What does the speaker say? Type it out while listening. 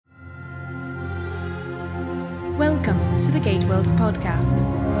Welcome to the Gate World podcast.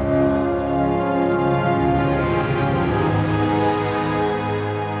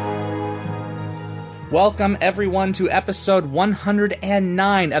 Welcome, everyone, to episode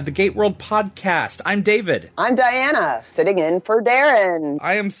 109 of the Gate World podcast. I'm David. I'm Diana, sitting in for Darren.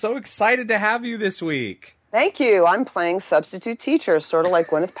 I am so excited to have you this week. Thank you. I'm playing substitute teacher, sort of like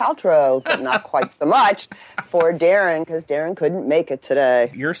Gwyneth Paltrow, but not quite so much for Darren, because Darren couldn't make it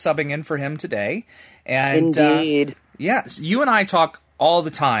today. You're subbing in for him today. And, Indeed. Yes, you and I talk all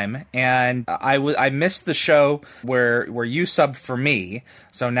the time, and I missed the show where you subbed for me,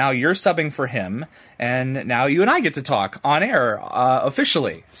 so now you're subbing for him, and now you and I get to talk on air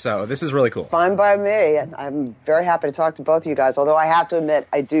officially, so this is really cool. Fine by me. I'm very happy to talk to both of you guys, although I have to admit,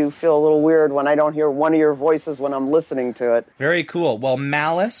 I do feel a little weird when I don't hear one of your voices when I'm listening to it. Very cool. Well,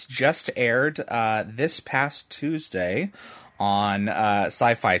 Malice just aired this past Tuesday on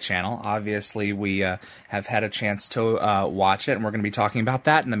Sci-Fi Channel. Obviously, we have had a chance to watch it, and we're going to be talking about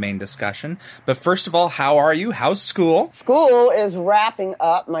that in the main discussion. But first of all, how are you? How's school? School is wrapping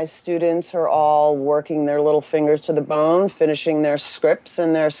up. My students are all working their little fingers to the bone, finishing their scripts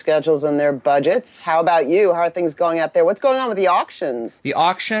and their schedules and their budgets. How about you? How are things going out there? What's going on with the auctions? The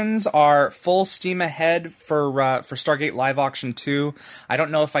auctions are full steam ahead for Stargate Live Auction 2. I don't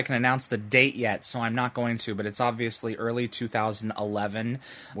know if I can announce the date yet, so I'm not going to, but it's obviously early 2011.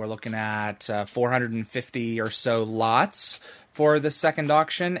 We're looking at 450 or so lots for the second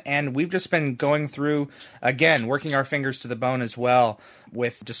auction, and we've just been going through, again, working our fingers to the bone as well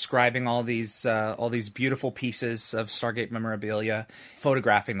with describing all these beautiful pieces of Stargate memorabilia,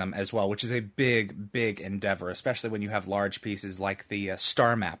 photographing them as well, which is a big endeavor, especially when you have large pieces like the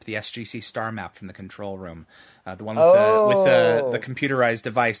star map, the SGC star map from the control room, the one with the computerized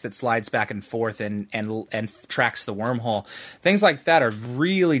device that slides back and forth and tracks the wormhole. Things like that are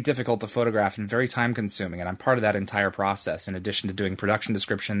really difficult to photograph and very time consuming, and I'm part of that entire process. In addition to doing production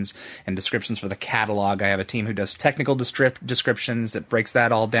descriptions and descriptions for the catalog, I have a team who does technical descriptions that breaks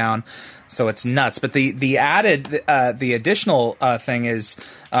that all down, so it's nuts. But the additional thing is,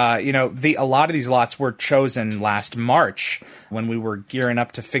 a lot of these lots were chosen last March when we were gearing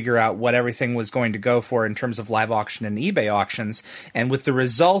up to figure out what everything was going to go for in terms of live auction and eBay auctions. And with the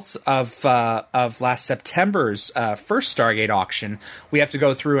results of last September's first Stargate auction, we have to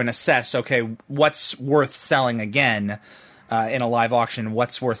go through and assess, okay, what's worth selling again in a live auction,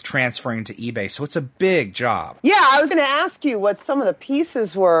 what's worth transferring to eBay. So it's a big job. Yeah, I was going to ask you what some of the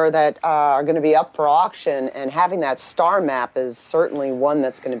pieces were that are going to be up for auction, and having that star map is certainly one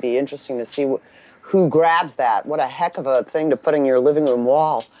that's going to be interesting to see who grabs that. What a heck of a thing to put in your living room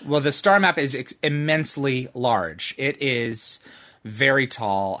wall. Well, the star map is immensely large. It is very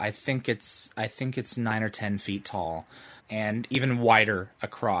tall. I think it's 9 or 10 feet tall, and even wider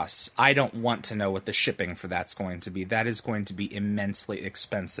across. I don't want to know what the shipping for that's going to be. That is going to be immensely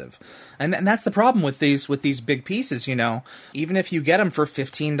expensive. And that's the problem with these big pieces, Even if you get them for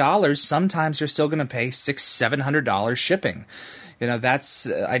 $15, sometimes you're still going to pay $600-700 shipping. That's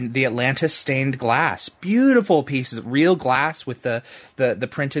the Atlantis stained glass. Beautiful pieces, real glass with the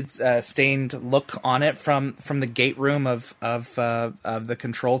printed stained look on it from the gate room of the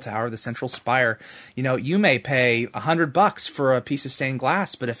control tower, the central spire. You may pay $100 for a piece of stained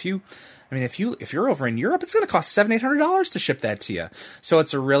glass, but if you're over in Europe, it's going to cost $700-800 to ship that to you. So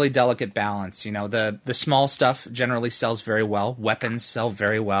it's a really delicate balance. The small stuff generally sells very well. Weapons sell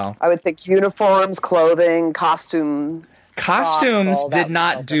very well. I would think uniforms, clothing, costumes. Costumes did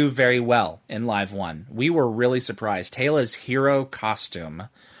not do very well in Live 1. We were really surprised. Tayla's hero costume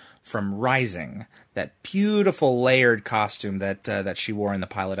from Rising, that beautiful layered costume that she wore in the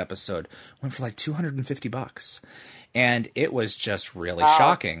pilot episode, went for like $250. And it was just really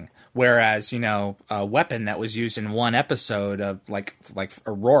shocking. Whereas, a weapon that was used in one episode of like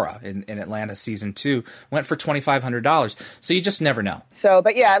Aurora in Atlanta season 2 went for $2,500. So you just never know. So,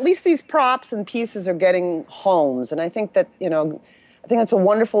 but yeah, at least these props and pieces are getting homes. And I think that, I think that's a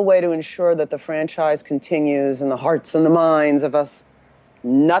wonderful way to ensure that the franchise continues in the hearts and the minds of us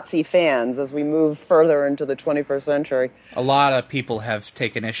nutsy fans as we move further into the 21st century. A lot of people have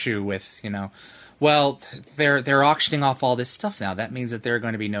taken issue with, well, they're auctioning off all this stuff now. That means that there are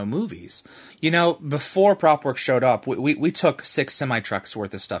going to be no movies. Before PropWorks showed up, we took 6 semi-trucks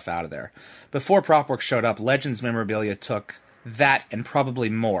worth of stuff out of there. Before PropWorks showed up, Legends Memorabilia took that and probably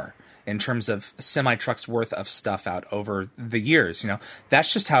more in terms of semi-trucks worth of stuff out over the years.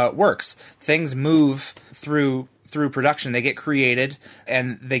 That's just how it works. Things move through through production. They get created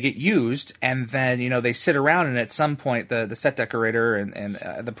and they get used, and then, they sit around, and at some point the set decorator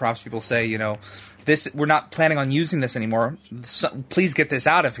and the props people say, this, we're not planning on using this anymore. So, please get this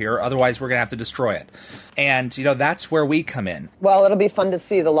out of here, otherwise we're going to have to destroy it. And, that's where we come in. Well, it'll be fun to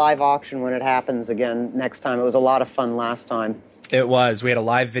see the live auction when it happens again next time. It was a lot of fun last time. It was. We had a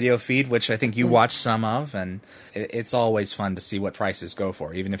live video feed, which I think you watched some of, and it's always fun to see what prices go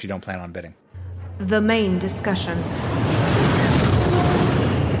for, even if you don't plan on bidding. The main discussion.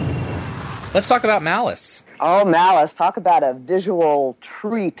 Let's talk about Malice. Oh, Malice. Talk about a visual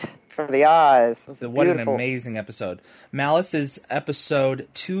treat for the eyes. So what an amazing episode. Malice is episode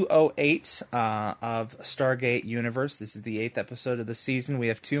 208 of Stargate Universe. This is the 8th episode of the season. We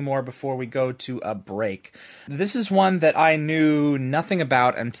have 2 more before we go to a break. This is one that I knew nothing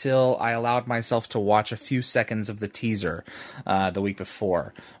about until I allowed myself to watch a few seconds of the teaser the week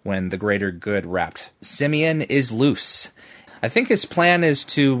before, when The Greater Good wrapped. Simeon is loose. I think his plan is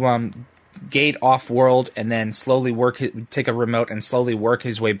to gate off-world and then slowly take a remote and slowly work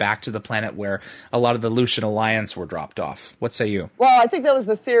his way back to the planet where a lot of the Lucian Alliance were dropped off. What say you? Well, I think that was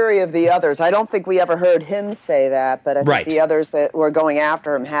the theory of the others. I don't think we ever heard him say that, but I think the others that were going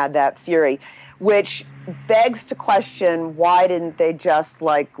after him had that theory, which begs to question, why didn't they just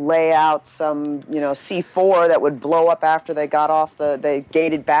lay out some, C4 that would blow up after they got off they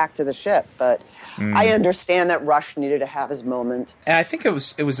gated back to the ship. But I understand that Rush needed to have his moment. And I think it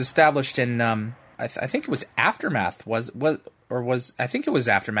was established in I think it was Aftermath I think it was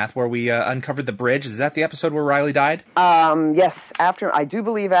Aftermath where we uncovered the bridge. Is that the episode where Riley died? Yes, I do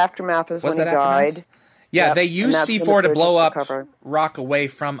believe Aftermath is when he died. Yeah, yep. They used C4 to blow up rock away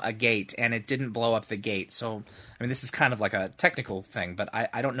from a gate, and it didn't blow up the gate. So, I mean, this is kind of like a technical thing, but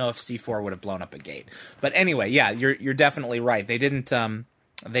I don't know if C4 would have blown up a gate. But anyway, yeah, you're definitely right. They didn't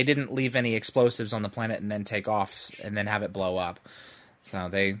leave any explosives on the planet and then take off and then have it blow up. So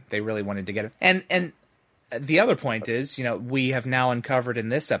they really wanted to get it. And the other point is, we have now uncovered in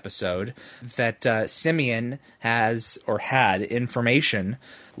this episode that Simeon has or had information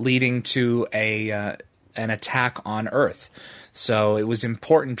leading to an attack on Earth. So it was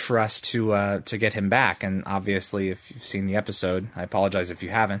important for us to get him back. And obviously, if you've seen the episode, I apologize if you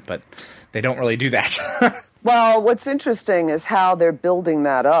haven't, but they don't really do that. Well, what's interesting is how they're building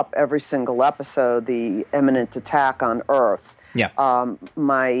that up every single episode, the imminent attack on Earth. Yeah.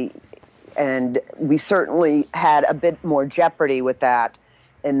 And we certainly had a bit more jeopardy with that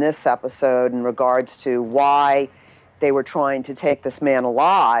in this episode in regards to why they were trying to take this man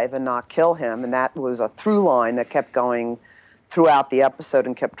alive and not kill him. And that was a through line that kept going throughout the episode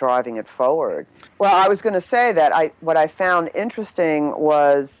and kept driving it forward. Well, I was going to say that what I found interesting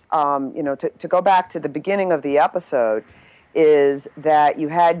was, to go back to the beginning of the episode, is that you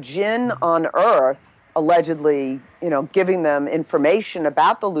had Jin on Earth allegedly, giving them information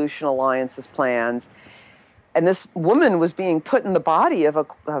about the Lucian Alliance's plans, and this woman was being put in the body of a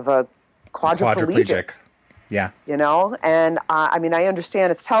quadriplegic. Yeah. And I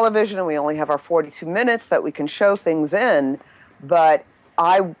understand it's television and we only have our 42 minutes that we can show things in, but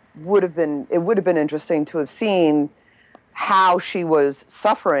it would have been interesting to have seen how she was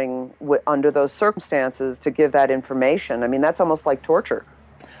suffering under those circumstances to give that information. I mean, that's almost like torture.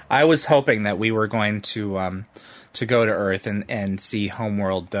 I was hoping that we were going to go to Earth and see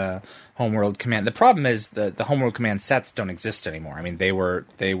Homeworld Command. The problem is the Homeworld Command sets don't exist anymore. I mean, they were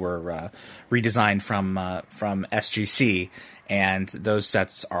redesigned from SGC, and those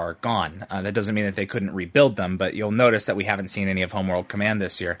sets are gone. That doesn't mean that they couldn't rebuild them, but you'll notice that we haven't seen any of Homeworld Command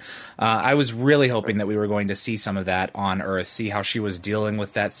this year. I was really hoping that we were going to see some of that on Earth, see how she was dealing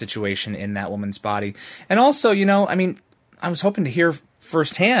with that situation in that woman's body, and also, I was hoping to hear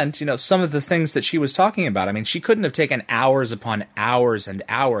firsthand, some of the things that she was talking about. I mean, she couldn't have taken hours upon hours and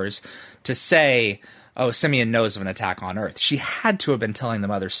hours to say, oh, Simeon knows of an attack on Earth. She had to have been telling them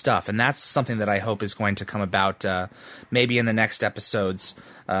other stuff, and that's something that I hope is going to come about maybe in the next episodes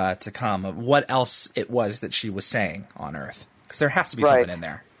to come, of what else it was that she was saying on Earth. Because there has to be something in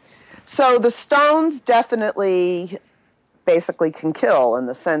there. So the stones definitely basically can kill, in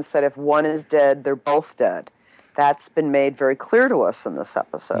the sense that if one is dead, they're both dead. That's been made very clear to us in this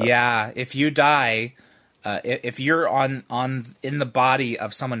episode. Yeah, if you die, if you're in the body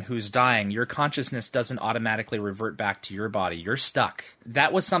of someone who's dying, your consciousness doesn't automatically revert back to your body. You're stuck.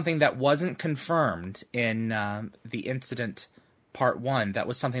 That was something that wasn't confirmed in the incident part 1. That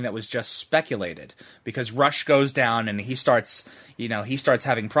was something that was just speculated, because Rush goes down and he starts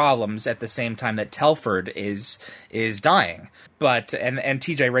having problems at the same time that Telford is dying. But and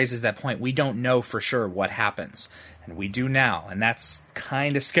TJ raises that point, we don't know for sure what happens, and we do now, and that's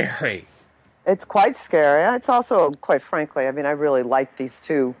kind of scary. It's quite scary. It's also, quite frankly, I mean, I really liked these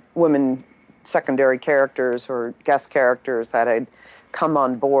two women secondary characters or guest characters that had come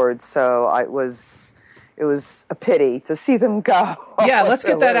on board. So it was a pity to see them go. Yeah, let's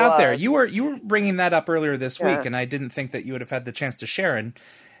get that out there. Was. You were bringing that up earlier this Yeah. week, and I didn't think that you would have had the chance to share. And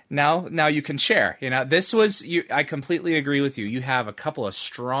now you can share. This was you. I completely agree with you. You have a couple of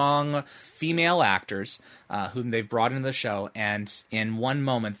strong female actors whom they've brought into the show, and in one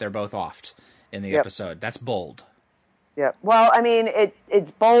moment they're both offed in the episode. That's bold. Yeah. Well, I mean,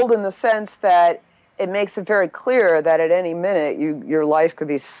 it's bold in the sense that it makes it very clear that at any minute your life could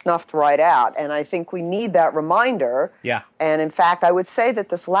be snuffed right out. And I think we need that reminder. Yeah. And in fact, I would say that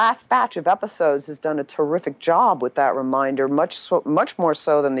this last batch of episodes has done a terrific job with that reminder, much more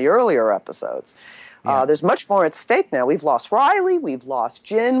so than the earlier episodes. Yeah. There's much more at stake now. We've lost Riley, we've lost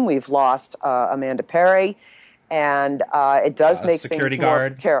Jin, we've lost Amanda Perry, and it does make security things more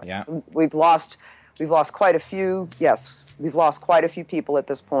guard. careful. Yeah. We've lost quite a few. Yes, we've lost quite a few people at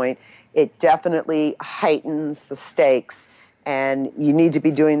this point. It definitely heightens the stakes, and you need to be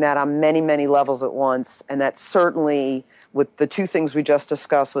doing that on many, many levels at once. And that's certainly with the two things we just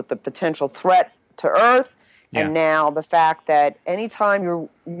discussed, with the potential threat to Earth, and now the fact that anytime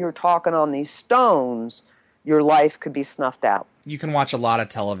you're talking on these stones, your life could be snuffed out. You can watch a lot of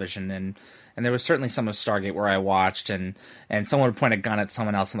television, and there was certainly some of Stargate where I watched, and someone would point a gun at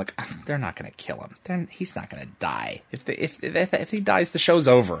someone else. I'm like, they're not going to kill him. He's not going to die. If he dies, the show's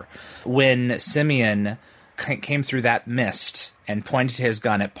over. When Simeon came through that mist and pointed his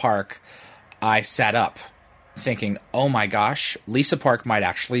gun at Park, I sat up, thinking, "Oh my gosh, Lisa Park might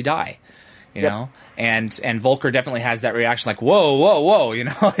actually die." You know, and Volker definitely has that reaction, like, "Whoa, whoa, whoa!"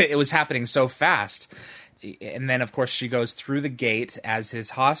 It was happening so fast. And then, of course, she goes through the gate as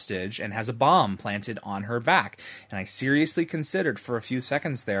his hostage and has a bomb planted on her back. And I seriously considered for a few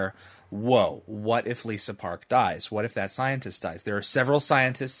seconds there, whoa, what if Lisa Park dies? What if that scientist dies? There are several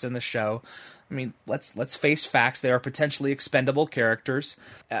scientists in the show. I mean, let's face facts. They are potentially expendable characters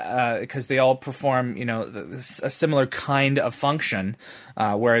because they all perform, a similar kind of function.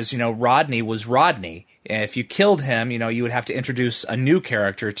 Whereas, Rodney was Rodney. If you killed him, you would have to introduce a new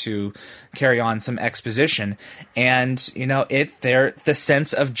character to carry on some exposition. And, the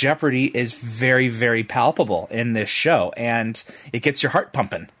sense of jeopardy is very, very palpable in this show. And it gets your heart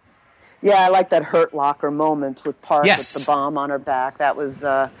pumping. Yeah, I like that Hurt Locker moment with Park Yes. with the bomb on her back. That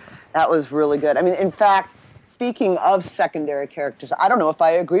was really good. I mean, in fact, speaking of secondary characters, I don't know if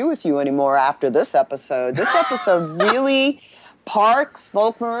I agree with you anymore after this episode. This episode really, Park,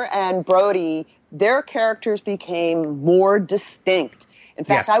 Volkmer, and Brody, their characters became more distinct. In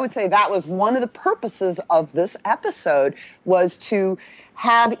fact, Yes. I would say that was one of the purposes of this episode, was to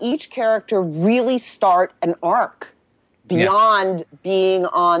have each character really start an arc beyond being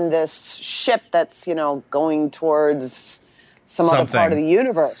on this ship that's, going towards some other part of the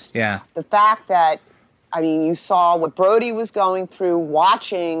universe. Yeah. The fact that, you saw what Brody was going through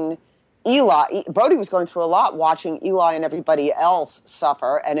watching Eli. Brody was going through a lot watching Eli and everybody else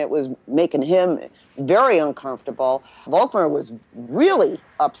suffer, and it was making him very uncomfortable. Volkmer was really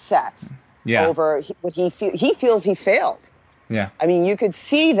upset over what he feels he failed. Yeah. You could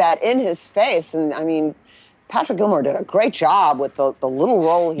see that in his face, and Patrick Gilmore did a great job with the little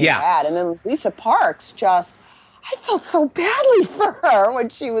role he had. And then Lisa Parks I felt so badly for her when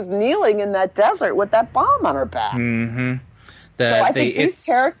she was kneeling in that desert with that bomb on her back. Mm-hmm. So I think these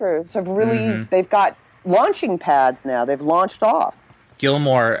characters have really, they've got launching pads now. They've launched off.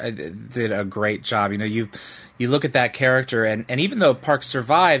 Gilmore did a great job. You look at that character, and even though Park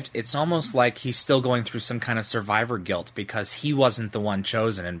survived, it's almost like he's still going through some kind of survivor guilt because he wasn't the one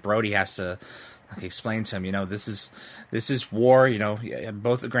chosen, and Brody has to explain to him, this is war.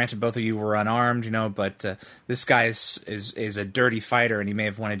 Granted, both of you were unarmed, but this guy is a dirty fighter, and he may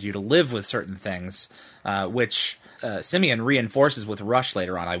have wanted you to live with certain things, which Simeon reinforces with Rush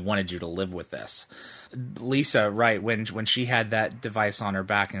later on. I wanted you to live with this. Lisa, right, when she had that device on her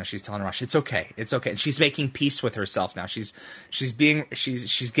back, she's telling Rush, it's okay, and she's making peace with herself now. She's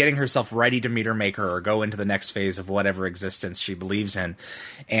getting herself ready to meet her maker or go into the next phase of whatever existence she believes in,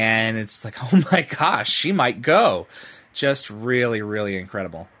 and it's like, oh my gosh, she might go. Just really, really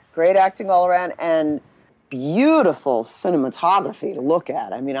incredible. Great acting all around, and beautiful cinematography to look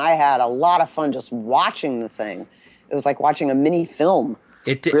at. I had a lot of fun just watching the thing. It was like watching a mini film.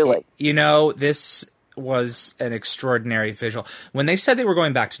 Really. This was an extraordinary visual. When they said they were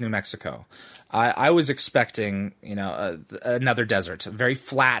going back to New Mexico, I was expecting, another desert, very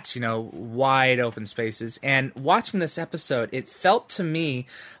flat, wide open spaces. And watching this episode, it felt to me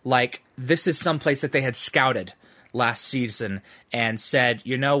like this is someplace that they had scouted. last season and said,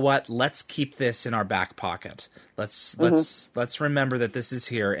 you know what, let's keep this in our back pocket. Let's remember that this is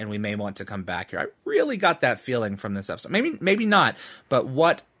here and we may want to come back here. I really got that feeling from this episode. Maybe not, but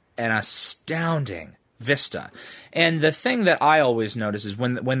what an astounding vista. And the thing that I always notice is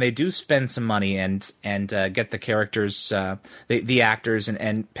when they do spend some money and get the characters, the actors,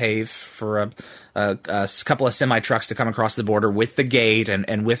 and pay for a couple of semi trucks to come across the border with the gate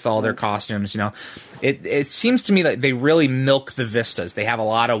and with all their costumes, it seems to me that they really milk the vistas. They have a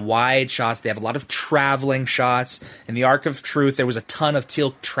lot of wide shots. They have a lot of traveling shots. In the Arc of Truth, there was a ton of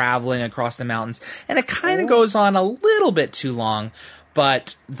Teal'c traveling across the mountains, and it kind of goes on a little bit too long.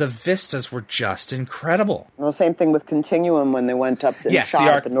 But the vistas were just incredible. Well, same thing with Continuum when they went up and shot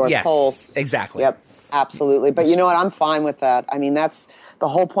at the North Pole. Exactly. Yep, absolutely. But you know what? I'm fine with that. I mean, that's the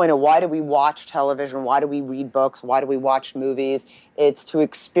whole point of why do we watch television? Why do we read books? Why do we watch movies? It's to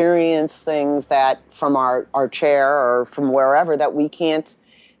experience things that from our chair or from wherever that we can't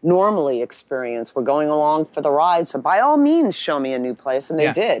normally experience. We're going along for the ride. So by all means, show me a new place. And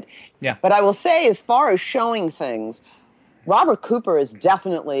they did. Yeah. But I will say, as far as showing things, Robert Cooper has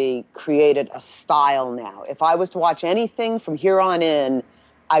definitely created a style now. If I was to watch anything from here on in,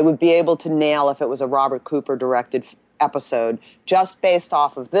 I would be able to nail if it was a Robert Cooper directed episode, just based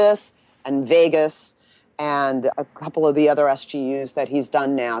off of this and Vegas and a couple of the other SGUs that he's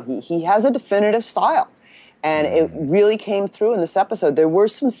done now. He has a definitive style, and it really came through in this episode. There were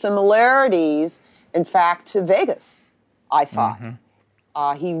some similarities, in fact, to Vegas, I thought. Mm-hmm.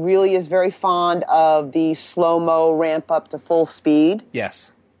 He really is very fond of the slow-mo ramp up to full speed. Yes.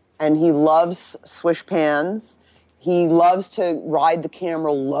 And he loves swish pans. He loves to ride the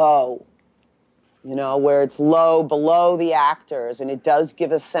camera low, where it's low below the actors. And it does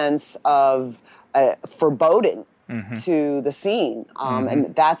give a sense of foreboding to the scene.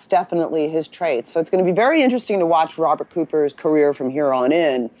 And that's definitely his trait. So it's going to be very interesting to watch Robert Cooper's career from here on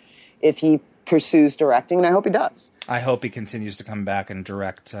in if he pursues directing, and I hope he does. I hope he continues to come back and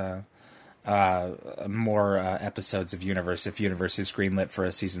direct more episodes of Universe if Universe is greenlit for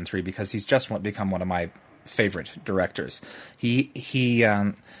a season 3, because he's just become one of my favorite directors. He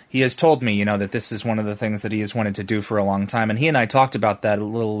has told me, that this is one of the things that he has wanted to do for a long time, and he and I talked about that a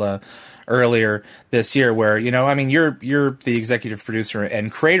little earlier this year. Where you're the executive producer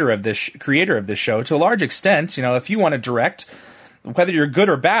and creator of this show to a large extent. If you want to direct, whether you're good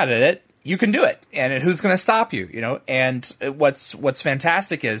or bad at it, you can do it, and who's going to stop you? And what's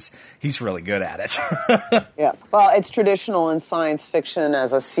fantastic is he's really good at it. Yeah, well, it's traditional in science fiction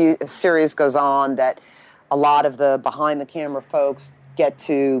as a series goes on that a lot of the behind-the-camera folks get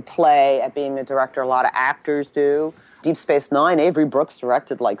to play at being a director. A lot of actors do. Deep Space Nine, Avery Brooks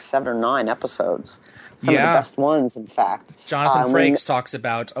directed like 7 or 9 episodes. Some of the best ones, in fact. Jonathan Frakes talks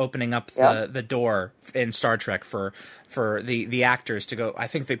about opening up the door in Star Trek for the actors to go. I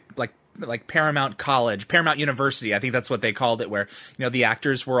think they like Paramount University, I think that's what they called it, where the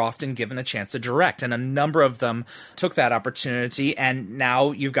actors were often given a chance to direct, and a number of them took that opportunity. And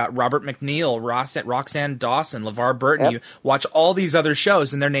now you've got Robert McNeil, Roxanne Dawson, LeVar Burton. Yep. You watch all these other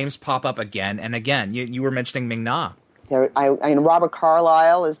shows, and their names pop up again and again. You were mentioning Ming-Na. Yeah, I Robert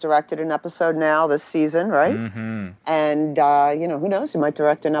Carlyle has directed an episode now this season, right? Mm-hmm. And who knows? He might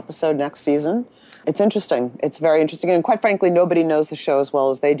direct an episode next season. It's interesting. It's very interesting. And quite frankly, nobody knows the show as well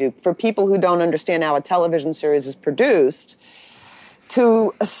as they do. For people who don't understand how a television series is produced,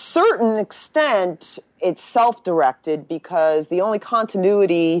 to a certain extent, it's self-directed because the only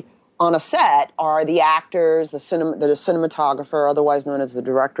continuity on a set are the actors, the cinematographer, otherwise known as the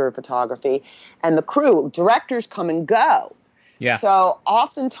director of photography, and the crew. Directors come and go. Yeah. So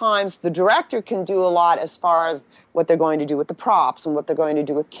oftentimes the director can do a lot as far as what they're going to do with the props and what they're going to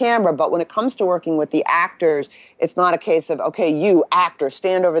do with camera. But when it comes to working with the actors, it's not a case of, okay, you, actor,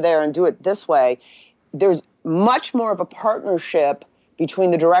 stand over there and do it this way. There's much more of a partnership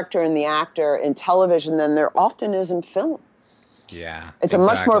between the director and the actor in television than there often is in film. Yeah, it's a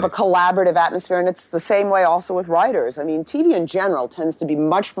much more of a collaborative atmosphere, and it's the same way also with writers. I mean, TV in general tends to be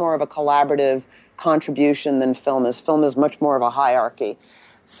much more of a collaborative contribution than film is. Film is much more of a hierarchy.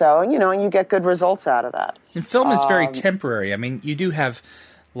 So, and you get good results out of that. And film is very temporary. I mean, you do have,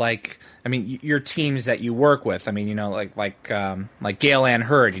 your teams that you work with. I mean, like Gail Ann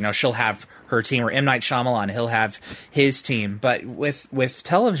Hurd, she'll have her team, or M. Night Shyamalan, he'll have his team. But with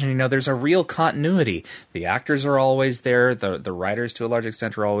television, there's a real continuity. The actors are always there. The writers, to a large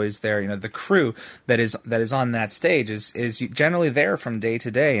extent, are always there. The crew that is on that stage is generally there from day to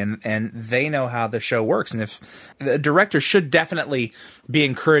day, and they know how the show works. And if the director should definitely be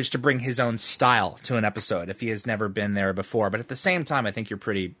encouraged to bring his own style to an episode if he has never been there before. But at the same time, I think you're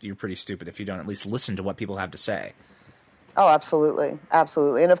pretty stupid stupid if you don't at least listen to what people have to say. Oh, absolutely.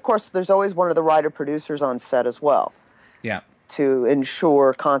 Absolutely. And of course, there's always one of the writer-producers on set as well. Yeah. To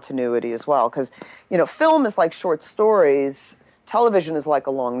ensure continuity as well. Because, film is like short stories. Television is like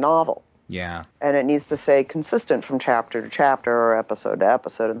a long novel. Yeah. And it needs to stay consistent from chapter to chapter or episode to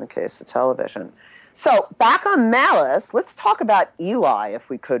episode in the case of television. So back on Malice, let's talk about Eli, if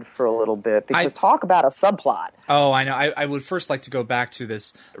we could, for a little bit, because talk about a subplot. Oh, I know. I would first like to go back to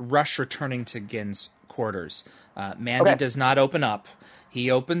this Rush returning to Gin's quarters. Mandy does not open up.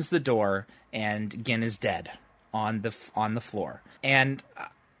 He opens the door, and Gin is dead on the floor. And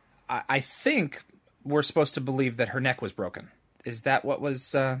I think we're supposed to believe that her neck was broken. Is that what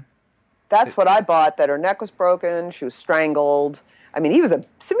was... That's what I bought, that her neck was broken, she was strangled. I mean,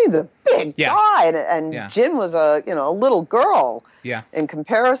 Simeon's a big guy, and Jin was a little girl in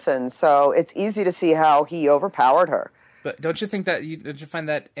comparison. So it's easy to see how he overpowered her. But don't you think that did you find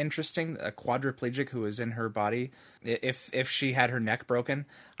that interesting? A quadriplegic who was in her body, if she had her neck broken,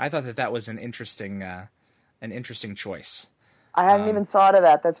 I thought that was an interesting choice. I hadn't even thought of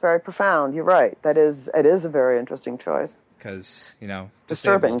that. That's very profound. You're right. It is a very interesting choice. Because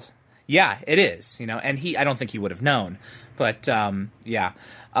disturbing. Disabled. Yeah, it is, and I don't think he would have known, but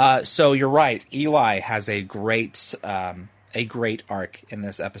so you're right. Eli has a great arc in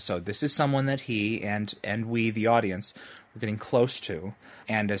this episode. This is someone that he and we, the audience, are getting close to,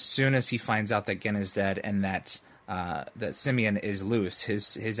 and as soon as he finds out that Gin is dead and that Simeon is loose,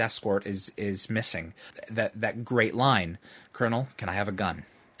 his escort is missing. That great line, "Colonel, can I have a gun?"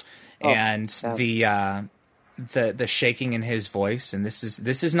 The shaking in his voice, and this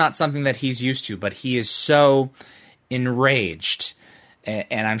is not something that he's used to, but he is so enraged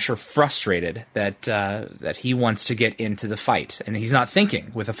and I'm sure frustrated that he wants to get into the fight, and he's not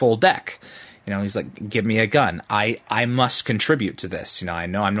thinking with a full deck. He's like, "Give me a gun. I must contribute to this. I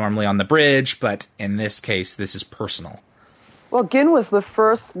know I'm normally on the bridge, but in this case, this is personal." Well, Gin was the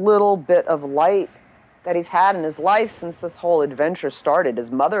first little bit of light that he's had in his life since this whole adventure started. His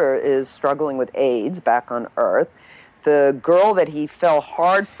mother is struggling with AIDS back on Earth. The girl that he fell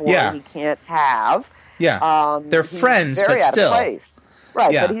hard for, he can't have. Yeah, they're friends, but out still. Of place.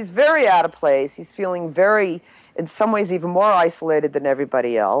 Right, yeah. But he's very out of place. He's feeling very, in some ways, even more isolated than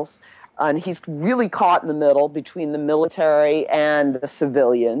everybody else. And he's really caught in the middle between the military and the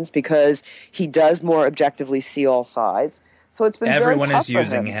civilians because he does more objectively see all sides. So it's been everyone very tough is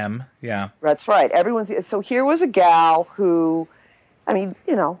using for him. Yeah, that's right. So here was a gal who, I mean,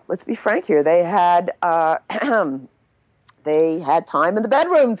 let's be frank here. They had time in the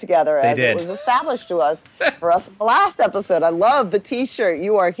bedroom together, as it was established to us for us in the last episode. I love the T-shirt.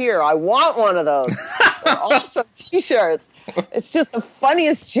 "You are here. I want one of those." They're awesome T-shirts. It's just the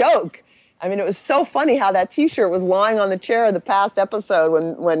funniest joke. I mean, it was so funny how that T-shirt was lying on the chair in the past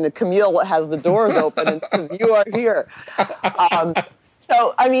episode when Camille has the doors open and says, "You are here."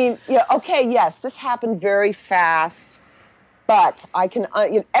 So, I mean, yes, this happened very fast, but I can,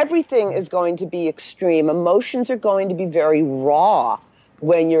 everything is going to be extreme. Emotions are going to be very raw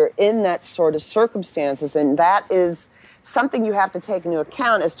when you're in that sort of circumstances, and that is something you have to take into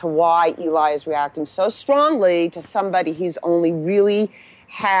account as to why Eli is reacting so strongly to somebody he's only really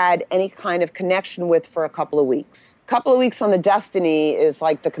had any kind of connection with for a couple of weeks. A couple of weeks on the Destiny is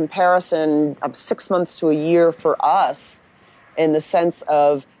like the comparison of 6 months to a year for us in the sense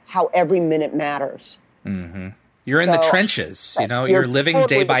of how every minute matters. Mm-hmm. You're in the trenches, you're living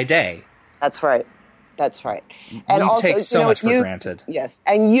day by day. That's right. And we take so much for granted. Yes,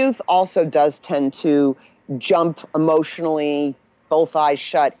 and youth also does tend to jump emotionally, both eyes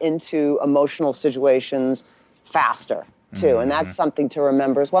shut, into emotional situations faster, too. And that's something to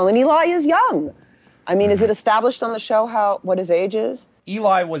remember as well. And Eli is young. I mean, is it established on the show what his age is?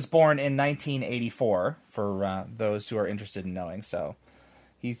 Eli was born in 1984, for those who are interested in knowing. So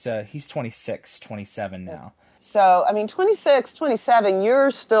he's 26, 27 now. So, I mean, 26, 27,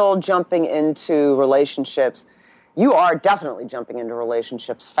 you're still jumping into relationships. You are definitely jumping into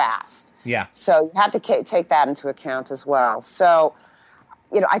relationships fast. Yeah. So you have to take that into account as well. So,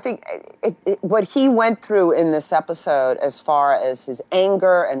 I think what he went through in this episode, as far as his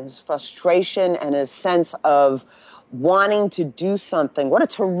anger and his frustration and his sense of wanting to do something, what a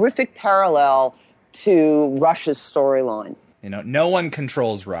terrific parallel to Rush's storyline. No one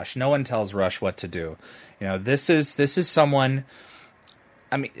controls Rush. No one tells Rush what to do. This is someone.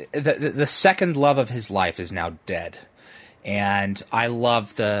 I mean, the second love of his life is now dead, and I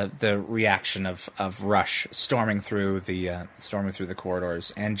love the reaction of Rush storming through the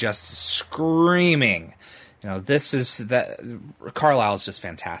corridors and just screaming. This is that Carlisle's just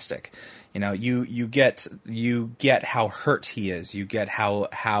fantastic. You get how hurt he is. You get how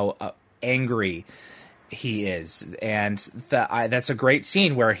angry he is. And that's a great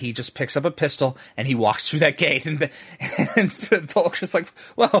scene where he just picks up a pistol and he walks through that gate, and Bullock's just like,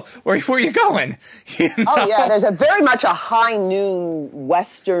 well, where are you going? You know? Oh yeah, there's very much a high noon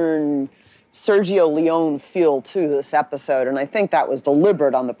Western Sergio Leone feel to this episode, and I think that was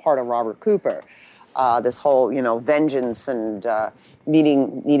deliberate on the part of Robert Cooper. This whole, vengeance and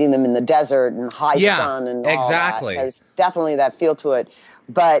meeting them in the desert and high sun and all exactly. that. There's definitely that feel to it.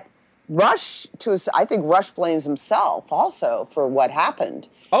 But I think Rush blames himself also for what happened.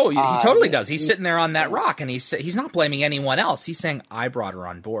 Oh, he totally does. He's sitting there on that rock, and he's not blaming anyone else. He's saying, I brought her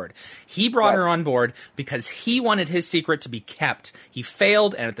on board. He brought her on board because he wanted his secret to be kept. He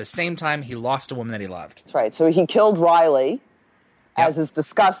failed, and at the same time, he lost a woman that he loved. That's right. So he killed Riley, as is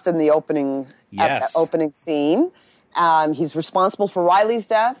discussed in the opening scene. He's responsible for Riley's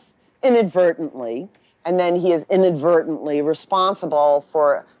death inadvertently, and then he is inadvertently responsible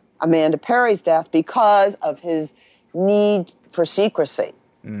for Amanda Perry's death because of his need for secrecy.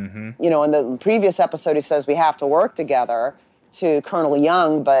 Mm-hmm. In the previous episode, he says we have to work together to Colonel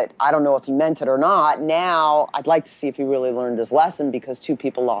Young, but I don't know if he meant it or not. Now, I'd like to see if he really learned his lesson, because 2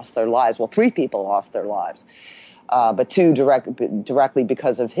 people lost their lives. Well, 3 people lost their lives, but 2 directly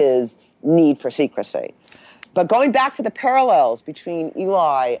because of his need for secrecy. But going back to the parallels between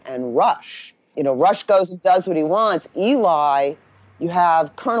Eli and Rush, Rush goes and does what he wants. Eli, you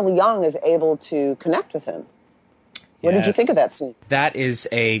have Colonel Young is able to connect with him. What did you think of that scene? That is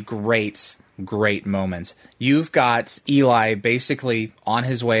a great moment. You've got Eli basically on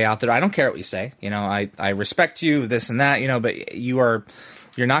his way out there. I don't care what you say. I respect you, this and that, but you're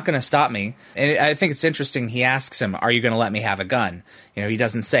not going to stop me. And I think it's interesting. He asks him, are you going to let me have a gun? He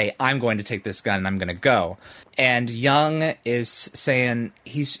doesn't say, I'm going to take this gun and I'm going to go. And Young is saying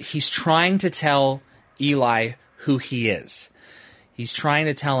he's trying to tell Eli who he is. He's trying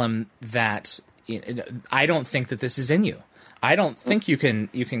to tell him that I don't think that this is in you. I don't think you can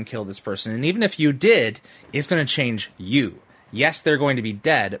kill this person. And even if you did, it's going to change you. Yes, they're going to be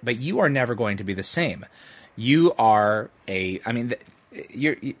dead, but you are never going to be the same. You are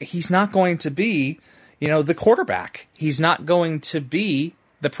he's not going to be, the quarterback. He's not going to be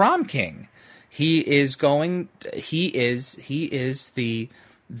the prom king. He is the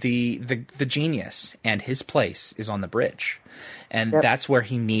genius, and his place is on the bridge. And that's where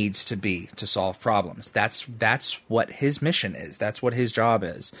he needs to be to solve problems. That's what his mission is. That's what his job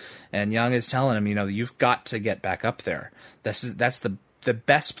is. And Young is telling him, you've got to get back up there. That's the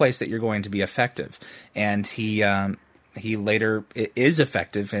best place that you're going to be effective. And he later is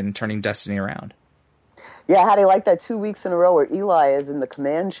effective in turning destiny around. Yeah, how do you like that 2 weeks in a row where Eli is in the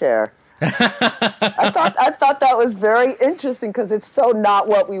command chair? I thought that was very interesting, because it's so not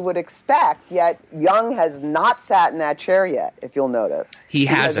what we would expect. Yet Young has not sat in that chair yet, if you'll notice. He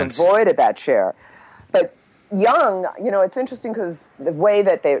hasn't. Has avoided that chair. But Young, it's interesting because the way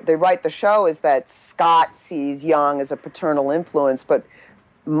that they write the show is that Scott sees Young as a paternal influence, but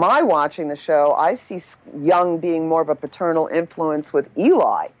my watching the show, I see Young being more of a paternal influence with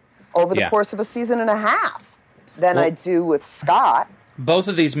Eli over the course of a season and a half than I do with Scott. Both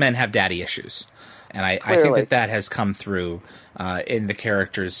of these men have daddy issues, and I think that has come through in the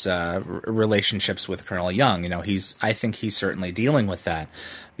characters' relationships with Colonel Young. I think he's certainly dealing with that.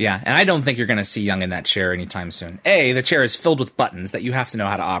 Yeah, and I don't think you're going to see Young in that chair anytime soon. The chair is filled with buttons that you have to know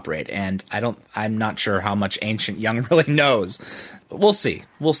how to operate, and I'm not sure how much Ancient Young really knows. We'll see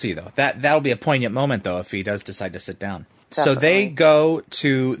though. That'll be a poignant moment though if he does decide to sit down. Definitely. So they go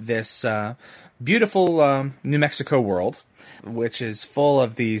to this beautiful New Mexico world, which is full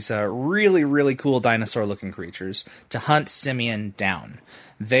of these really, really cool dinosaur-looking creatures, to hunt Simeon down.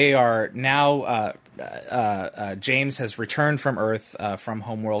 They are now... James has returned from Earth, from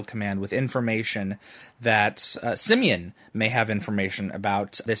Homeworld Command, with information that Simeon may have information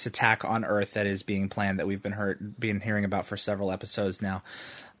about this attack on Earth that is being planned, that we've been hearing about for several episodes now.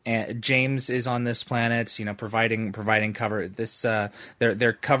 And James is on this planet, providing cover.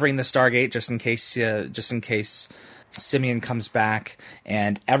 They're covering the Stargate just in case Simeon comes back,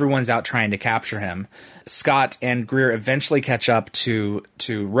 and everyone's out trying to capture him. Scott and Greer eventually catch up to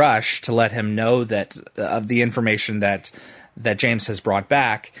Rush to let him know that of the information that James has brought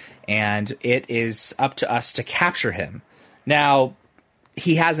back, and it is up to us to capture him. Now,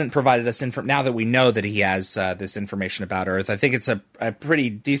 he hasn't provided us now that we know that he has this information about Earth. I think it's a pretty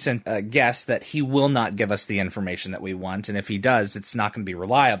decent guess that he will not give us the information that we want, and if he does, it's not going to be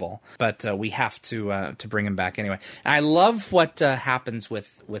reliable. But we have to bring him back anyway. And I love what happens with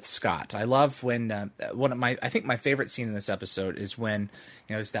Scott. I love when I think my favorite scene in this episode is when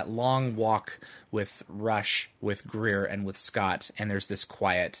it's that long walk with Rush, with Greer, and with Scott, and there's this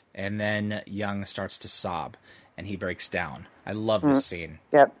quiet, and then Young starts to sob. And he breaks down. I love this scene.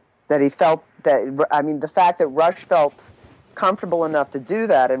 Yep. That he felt that, I mean, the fact that Rush felt comfortable enough to do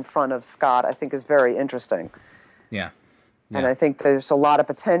that in front of Scott, I think is very interesting. Yeah. And I think there's a lot of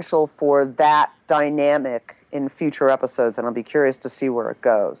potential for that dynamic in future episodes, and I'll be curious to see where it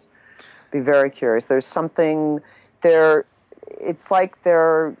goes. Be very curious. There's something there, it's like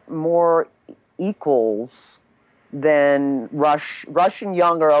they're more equals than Rush. Rush and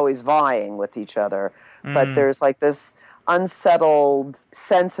Young are always vying with each other. But there's like this unsettled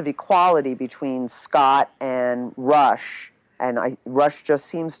sense of equality between Scott and Rush. And Rush just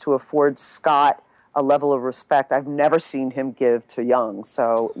seems to afford Scott a level of respect I've never seen him give to Young.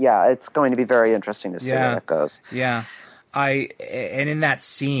 So, yeah, it's going to be very interesting to see where that goes. Yeah. And in that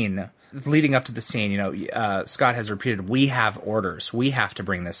scene, leading up to the scene, Scott has repeated, we have orders. We have to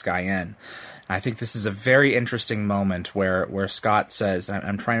bring this guy in. I think this is a very interesting moment where Scott says,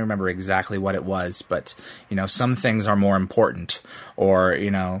 I'm trying to remember exactly what it was, but, some things are more important, or,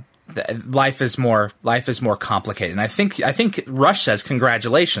 life is more complicated. And I think Rush says,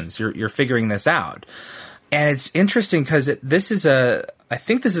 congratulations, you're figuring this out. And it's interesting because I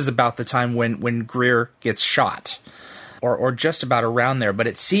think this is about the time when Greer gets shot, or just about around there. But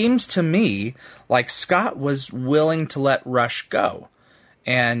it seems to me like Scott was willing to let Rush go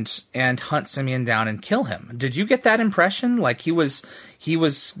and hunt Simeon down and kill him. Did you get that impression? Like he was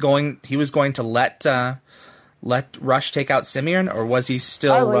going to let Rush take out Simeon, or was he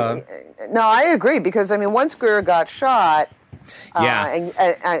still? No, I agree, because once Greer got shot,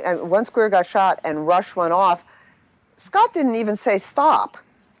 and once Greer got shot and Rush went off, Scott didn't even say stop.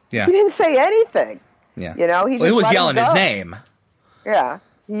 Yeah, he didn't say anything. Yeah, he was yelling his name. Yeah,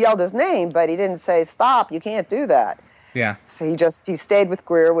 he yelled his name, but he didn't say stop. You can't do that. Yeah. So he stayed with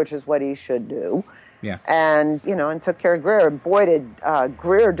Greer, which is what he should do. Yeah. And and took care of Greer. And boy, did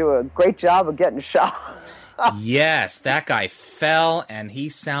Greer do a great job of getting shot. Yes, that guy fell, and he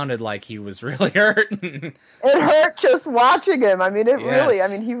sounded like he was really hurt. It hurt just watching him.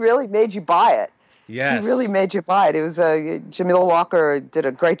 He really made you buy it. Yes. He really made you buy it. It was Jamil Walker did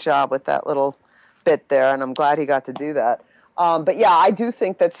a great job with that little bit there, and I'm glad he got to do that. But yeah, I do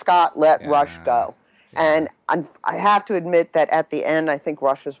think that Scott let Rush go. And I have to admit that at the end, I think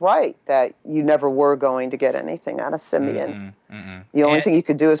Rush is right, that you never were going to get anything out of Simeon. The only thing you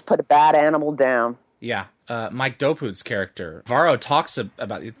could do is put a bad animal down. Yeah. Mike Dopu's character, Varro, talks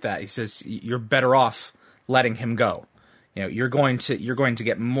about that. He says, you're better off letting him go. You're going to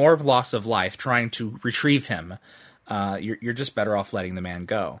get more loss of life trying to retrieve him. You're just better off letting the man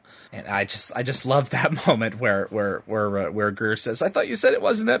go. And I just love that moment where Greer says, I thought you said it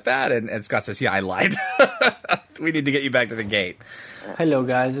wasn't that bad, and Scott says, yeah, I lied. We need to get you back to the gate. Hello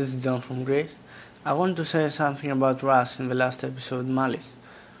guys, this is John from Greece. I want to say something about Russ in the last episode, Malice.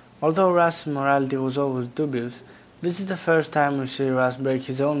 Although Russ's morality was always dubious, this is the first time we see Russ break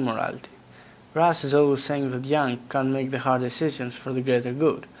his own morality. Russ is always saying that Young can't make the hard decisions for the greater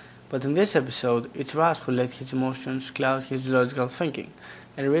good. But in this episode, it's Russ who let his emotions cloud his logical thinking,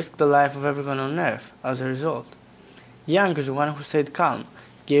 and risked the life of everyone on Earth as a result. Young is the one who stayed calm,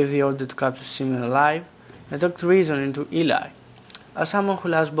 gave the order to capture Simeon alive, and talked reason into Eli. As someone who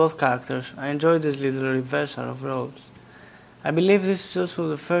loves both characters, I enjoyed this little reversal of roles. I believe this is also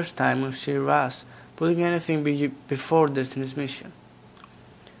the first time we see Russ putting anything before Destiny's mission.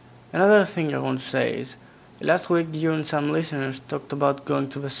 Another thing I want to say is, last week you and some listeners talked about going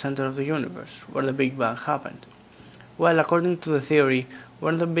to the center of the universe, where the Big Bang happened. Well, according to the theory,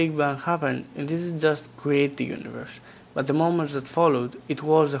 when the Big Bang happened, it didn't just create the universe, but the moments that followed, it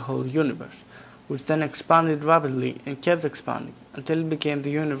was the whole universe, which then expanded rapidly and kept expanding until it became the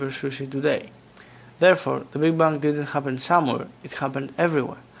universe we see today. Therefore, the Big Bang didn't happen somewhere, it happened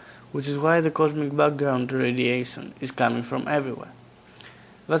everywhere, which is why the cosmic background radiation is coming from everywhere.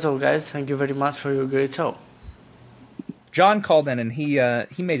 That's all guys, thank you very much for your great show. John called in and he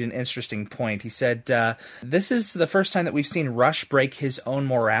made an interesting point. He said, this is the first time that we've seen Rush break his own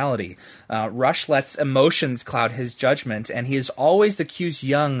morality. Rush lets emotions cloud his judgment, and he has always accused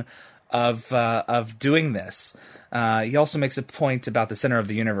Young of doing this. He also makes a point about the center of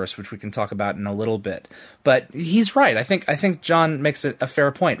the universe, which we can talk about in a little bit. But he's right. I think John makes a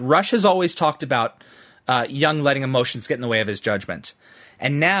fair point. Rush has always talked about Young letting emotions get in the way of his judgment.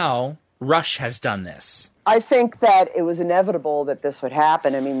 And now Rush has done this. I think that it was inevitable that this would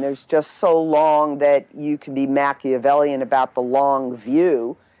happen. I mean, there's just so long that you can be Machiavellian about the long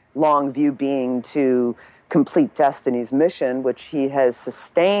view being to complete Destiny's mission, which he has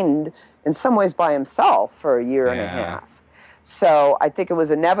sustained in some ways by himself for a year and a half. So I think it was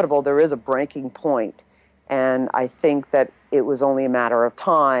inevitable. There is a breaking point, and I think that it was only a matter of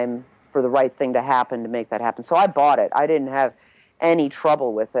time for the right thing to happen to make that happen. So I bought it. I didn't have any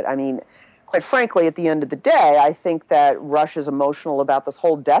trouble with it. I mean, quite frankly, at the end of the day, I think that Rush is emotional about this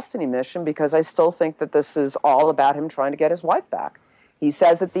whole Destiny mission because I still think that this is all about him trying to get his wife back. He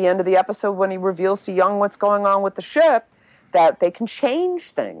says at the end of the episode when he reveals to Young what's going on with the ship that they can change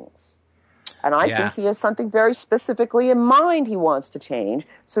things. And I think he has something very specifically in mind he wants to change.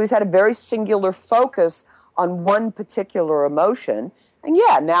 So he's had a very singular focus on one particular emotion. And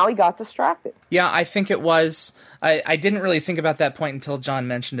now he got distracted. Yeah, I think it was. I didn't really think about that point until John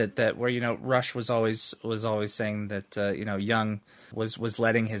mentioned it. That where Rush was always saying that Young was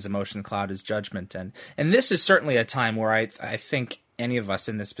letting his emotion cloud his judgment, and this is certainly a time where I think any of us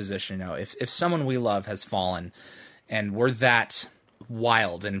in this position, if someone we love has fallen, and we're that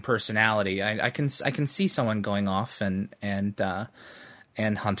wild in personality, I can see someone going off and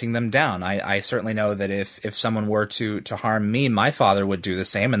hunting them down. I certainly know that if someone were to harm me, my father would do the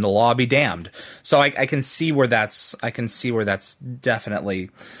same, and the law be damned. So I can see where that's definitely,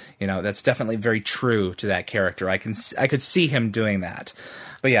 that's definitely very true to that character. I could see him doing that.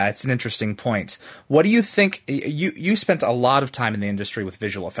 But yeah, it's an interesting point. What do you think? You spent a lot of time in the industry with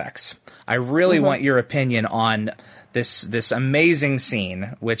visual effects. I really want your opinion on this amazing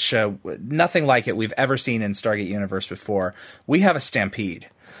scene, which nothing like it we've ever seen in Stargate Universe before. We have a stampede,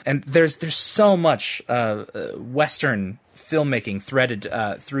 and there's so much Western filmmaking threaded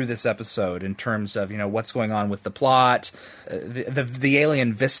through this episode in terms of what's going on with the plot, the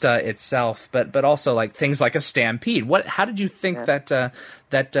alien vista itself, but also like things like a stampede. How did you think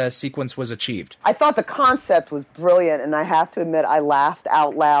that sequence was achieved? I thought the concept was brilliant, and I have to admit I laughed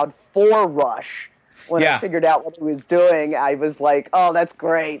out loud for Rush. When I figured out what he was doing, I was like, oh, that's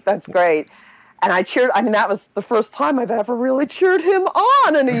great. That's great. And I cheered. I mean, that was the first time I've ever really cheered him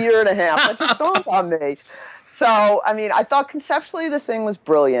on in a year and a half. That just dawned on me. So, I mean, I thought conceptually the thing was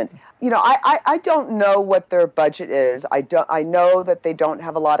brilliant. I don't know what their budget is. I know that they don't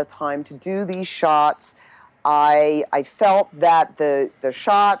have a lot of time to do these shots. I felt that the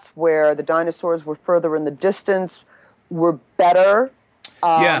shots where the dinosaurs were further in the distance were better.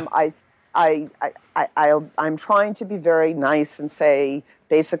 I'm trying to be very nice and say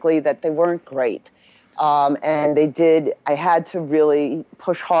basically that they weren't great. And I had to really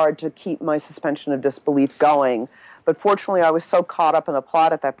push hard to keep my suspension of disbelief going. But fortunately, I was so caught up in the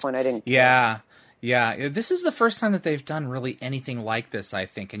plot at that point, I didn't care. Yeah. This is the first time that they've done really anything like this, I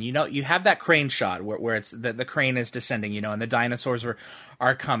think. And you have that crane shot where it's the crane is descending, and the dinosaurs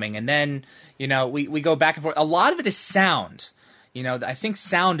are coming. And then, we go back and forth. A lot of it is sound. I think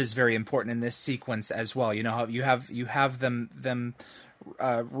sound is very important in this sequence as well. How you have them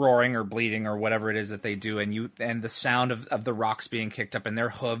roaring or bleeding or whatever it is that they do, and the sound of the rocks being kicked up and their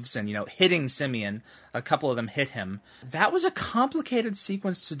hooves and hitting Simeon. A couple of them hit him. That was a complicated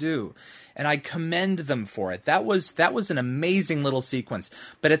sequence to do, and I commend them for it. That was an amazing little sequence.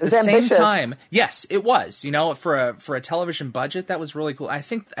 But at the same time, yes, it was. For a television budget, that was really cool. I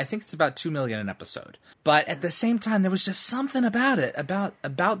think it's about $2 million an episode. But at the same time, there was just something about it,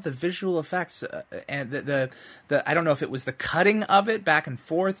 about the visual effects and the I don't know if it was the cutting of it back and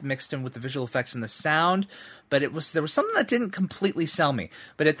forth mixed in with the visual effects and the sound. But there was something that didn't completely sell me.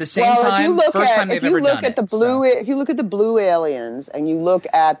 But at the same time, first time they've ever done it. If you look at the blue aliens and you look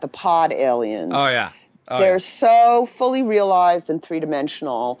at the pod aliens, they're so fully realized and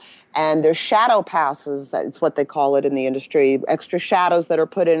three-dimensional, and there's shadow passes, that's what they call it in the industry, extra shadows that are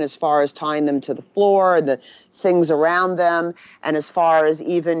put in as far as tying them to the floor and the things around them, and as far as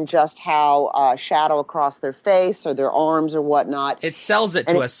even just how shadow across their face or their arms or whatnot. It sells it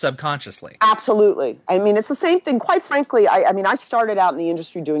to us subconsciously. Absolutely. I mean, it's the same thing. Quite frankly, I started out in the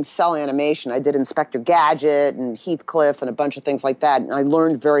industry doing cell animation. I did Inspector Gadget and Heathcliff and a bunch of things like that, and I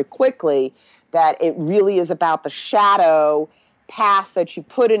learned very quickly that it really is about the shadow pass that you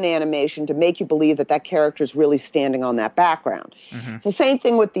put in animation to make you believe that character is really standing on that background. Mm-hmm. It's the same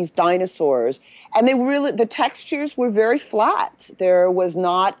thing with these dinosaurs. And the textures were very flat. There was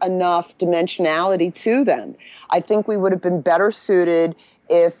not enough dimensionality to them. I think we would have been better suited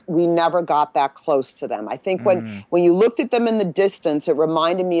if we never got that close to them. I think when you looked at them in the distance, it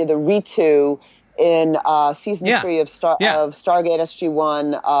reminded me of the Ritu in season 3 of Stargate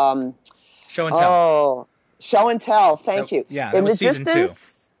SG-1. Show and Tell. Oh, Show and Tell. Thank you. Yeah, that in was the season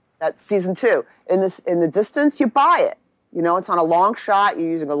distance, 2. That's season 2. In the distance, you buy it. You know, it's on a long shot. You're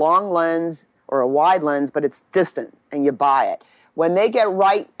using a long lens or a wide lens, but it's distant, and you buy it. When they get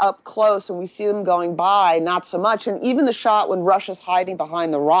right up close and we see them going by, not so much. And even the shot when Rush is hiding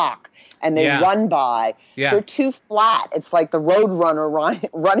behind the rock and they run by, they're too flat. It's like the Roadrunner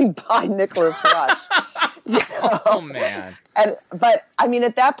running by Nicholas Rush. You know? Oh, man. But I mean,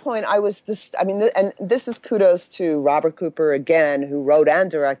 at that point, and this is kudos to Robert Cooper again, who wrote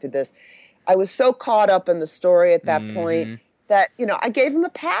and directed this. I was so caught up in the story at that point that, you know, I gave him a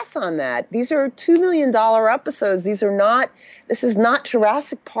pass on that. These are $2 million episodes. This is not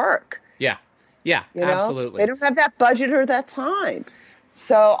Jurassic Park. Yeah. Yeah, you know? Absolutely. They don't have that budget or that time.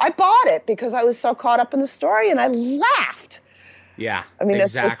 So I bought it because I was so caught up in the story, and I laughed. Yeah, I mean,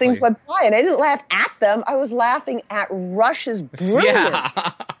 as things went by, and I didn't laugh at them. I was laughing at Rush's brilliance.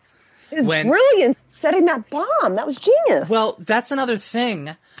 Yeah. His brilliance setting that bomb. That was genius. Well, that's another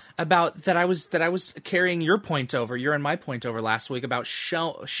thing about that I was carrying your and my point over last week about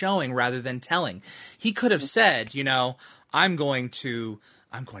showing rather than telling. He could have said, you know, I'm going to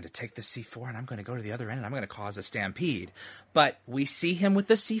take the C4 and I'm going to go to the other end and I'm going to cause a stampede. But we see him with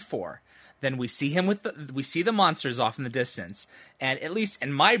the C4. Then we see him we see the monsters off in the distance. And at least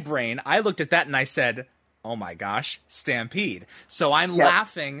in my brain, I looked at that and I said, oh my gosh, stampede. So I'm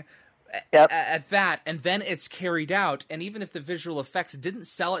laughing at that, and then it's carried out. And even if the visual effects didn't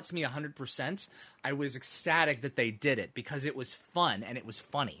sell it to me 100%, I was ecstatic that they did it because it was fun and it was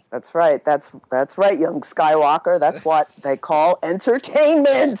funny. That's right. That's right, young Skywalker. That's what they call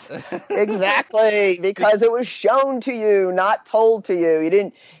entertainment. Exactly, because it was shown to you, not told to you.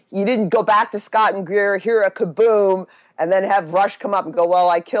 You didn't go back to Scott and Greer, hear a kaboom, and then have Rush come up and go, well,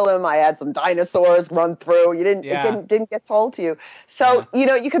 I killed him. I had some dinosaurs run through. It didn't get told to you. So, you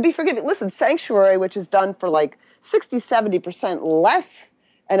know, you could be forgiving. Listen, Sanctuary, which is done for like 60, 70% less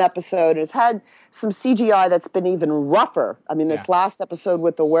an episode, has had some CGI that's been even rougher. I mean, this last episode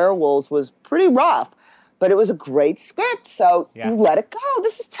with the werewolves was pretty rough, but it was a great script. So you let it go.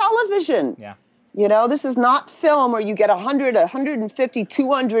 This is television. Yeah. You know, this is not film where you get 100, 150,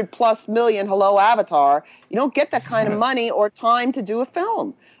 200 plus million. Hello, Avatar. You don't get that kind of money or time to do a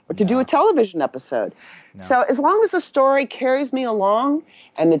film or to do a television episode. No. So as long as the story carries me along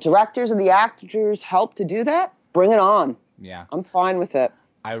and the directors and the actors help to do that, bring it on. Yeah. I'm fine with it.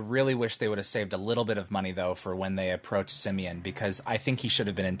 I really wish they would have saved a little bit of money, though, for when they approached Simeon, because I think he should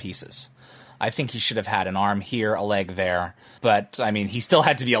have been in pieces. I think he should have had an arm here, a leg there. But, I mean, he still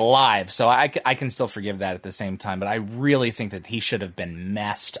had to be alive, so I can still forgive that at the same time. But I really think that he should have been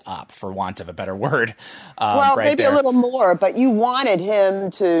messed up, for want of a better word. Well, right maybe there. A little more, but you wanted him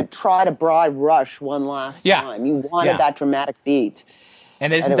to try to bribe Rush one last time. You wanted that dramatic beat.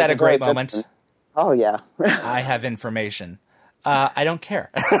 And isn't that a great moment? Oh, yeah. I have information. I don't care.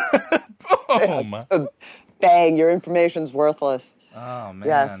 Boom. Bang, your information's worthless. Oh, man.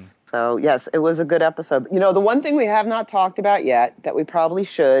 Yes. So, yes, it was a good episode. You know, the one thing we have not talked about yet that we probably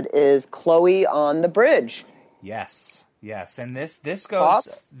should is Chloe on the bridge. Yes. And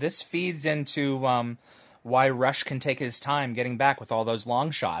this feeds into why Rush can take his time getting back with all those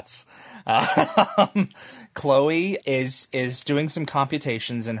long shots. Chloe is doing some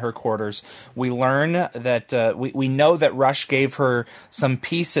computations in her quarters. We learn that we know that Rush gave her some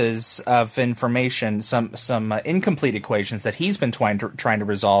pieces of information, some incomplete equations that he's been trying to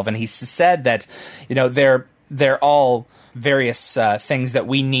resolve, and he said that, you know, they're all various things that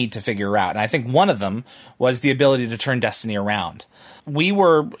we need to figure out. And I think one of them was the ability to turn destiny around.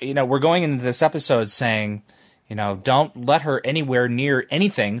 We're going into this episode saying, you know, don't let her anywhere near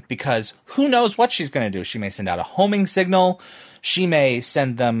anything because who knows what she's going to do. She may send out a homing signal. She may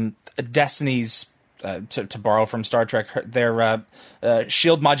send them Destiny's, to borrow from Star Trek, their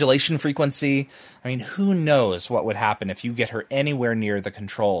shield modulation frequency. I mean, who knows what would happen if you get her anywhere near the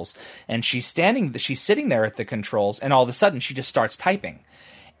controls. And she's sitting there at the controls, and all of a sudden she just starts typing.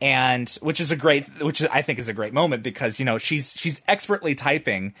 And which I think is a great moment because, you know, she's expertly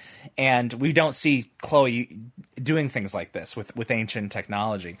typing, and we don't see Chloe doing things like this with ancient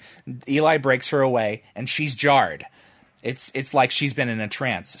technology. Eli breaks her away, and she's jarred. It's like she's been in a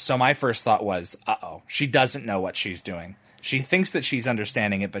trance. So my first thought was, she doesn't know what she's doing. She thinks that she's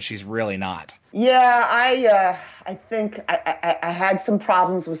understanding it, but she's really not. Yeah, I think I had some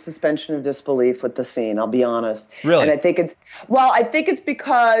problems with suspension of disbelief with the scene, I'll be honest. Really? And I think it's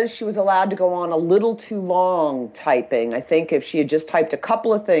because she was allowed to go on a little too long typing. I think if she had just typed a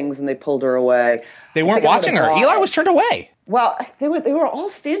couple of things and they pulled her away. They weren't watching her. Eli was turned away. Well, they were all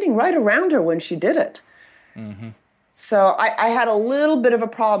standing right around her when she did it. Mm-hmm. So I had a little bit of a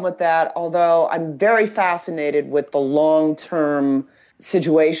problem with that, although I'm very fascinated with the long-term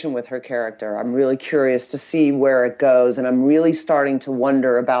situation with her character. I'm really curious to see where it goes, and I'm really starting to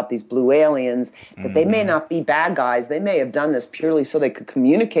wonder about these blue aliens, that they may not be bad guys. They may have done this purely so they could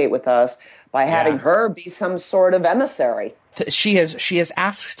communicate with us by having her be some sort of emissary. She has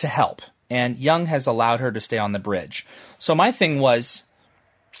asked to help, and Young has allowed her to stay on the bridge. So my thing was,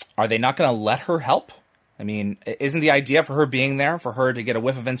 are they not going to let her help? I mean, isn't the idea for her being there for her to get a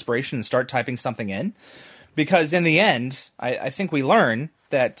whiff of inspiration and start typing something in? Because in the end, I think we learn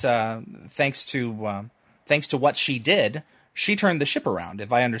that thanks to what she did, she turned the ship around,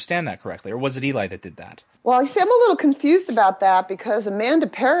 if I understand that correctly. Or was it Eli that did that? Well, you see, I'm a little confused about that because Amanda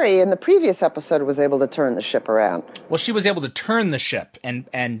Perry in the previous episode was able to turn the ship around. Well, she was able to turn the ship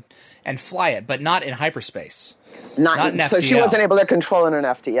and fly it, but not in hyperspace. Not in so FTL. she wasn't able to control it in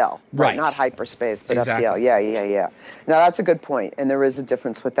FTL. Right. Not hyperspace, but Exactly. FTL. Yeah. Now, that's a good point. And there is a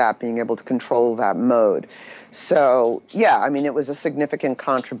difference with that, being able to control that mode. So, yeah, I mean, it was a significant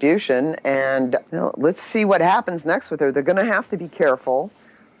contribution. And let's see what happens next with her. They're going to have to be careful.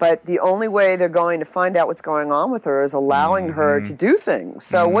 But the only way they're going to find out what's going on with her is allowing her to do things.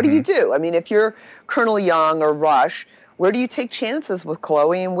 So what do you do? I mean, if you're Colonel Young or Rush, where do you take chances with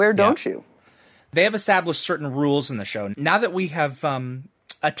Chloe and where don't you? They have established certain rules in the show. Now that we have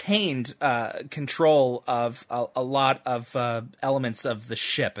attained control of a lot of elements of the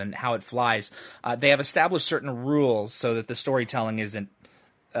ship and how it flies, they have established certain rules so that the storytelling isn't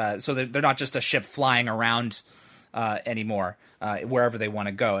so that they're not just a ship flying around anymore wherever they want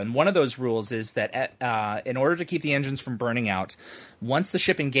to go. And one of those rules is that in order to keep the engines from burning out, once the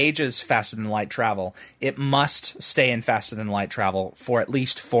ship engages faster than light travel, it must stay in faster than light travel for at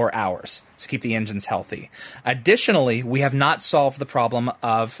least 4 hours to keep the engines healthy. Additionally, we have not solved the problem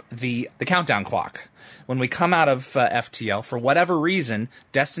of the countdown clock. When we come out of FTL, for whatever reason,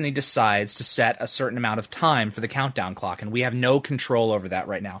 Destiny decides to set a certain amount of time for the countdown clock, and we have no control over that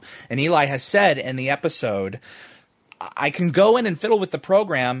right now. And Eli has said in the episode, I can go in and fiddle with the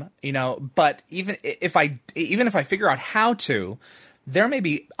program, but even if I figure out how to, there may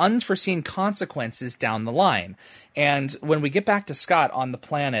be unforeseen consequences down the line. And when we get back to Scott on the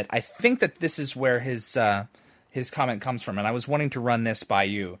planet, I think that this is where his comment comes from, and I was wanting to run this by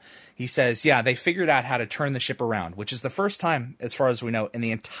you. He says, yeah, they figured out how to turn the ship around, which is the first time, as far as we know, in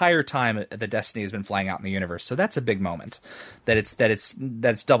the entire time that Destiny has been flying out in the universe. So that's a big moment, that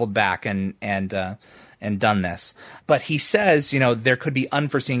it's doubled back and done this. But he says, there could be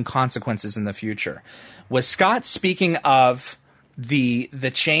unforeseen consequences in the future. Was Scott speaking of the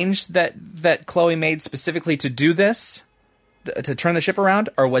change that Chloe made specifically to do this, to turn the ship around,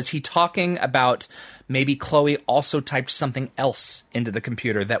 or was he talking about maybe Chloe also typed something else into the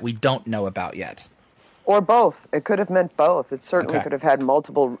computer that we don't know about yet? Or both. It could have meant both. It certainly could have had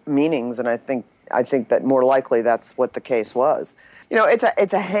multiple meanings, and I think that more likely that's what the case was.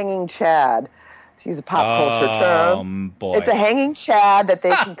 It's a hanging chad, to use a pop culture term. Boy. It's a hanging chad that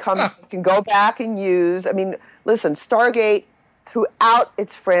they can go back and use. I mean, listen, Stargate, throughout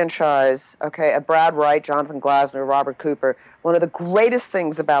its franchise, Brad Wright, Jonathan Glasner, Robert Cooper, one of the greatest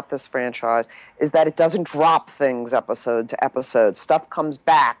things about this franchise is that it doesn't drop things episode to episode. Stuff comes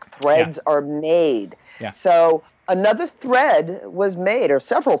back. Threads are made. Yeah. So another thread was made, or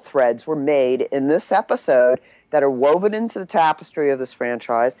several threads were made in this episode that are woven into the tapestry of this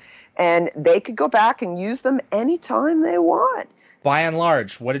franchise, and they could go back and use them anytime they want. By and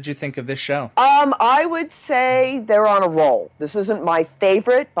large, what did you think of this show? I would say they're on a roll. This isn't my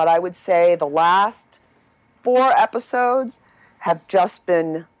favorite, but I would say the last 4 episodes have just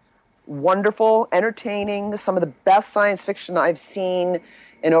been wonderful, entertaining, some of the best science fiction I've seen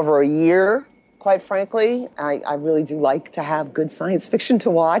in over a year, quite frankly. I really do like to have good science fiction to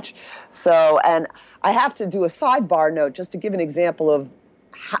watch. So, and I have to do a sidebar note just to give an example of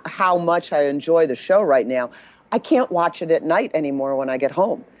how much I enjoy the show right now. I can't watch it at night anymore when I get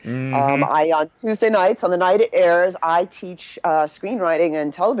home. Mm-hmm. On Tuesday nights, on the night it airs, I teach screenwriting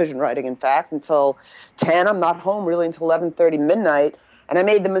and television writing, in fact, until 10. I'm not home really until 11:30 midnight. And I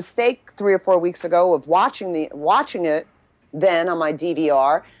made the mistake 3 or 4 weeks ago of watching it then on my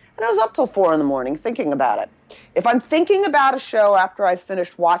DVR, and I was up till 4 in the morning thinking about it. If I'm thinking about a show after I've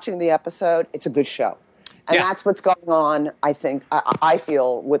finished watching the episode, it's a good show. And that's what's going on, I think, I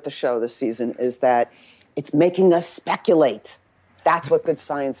feel, with the show this season, is that it's making us speculate. That's what good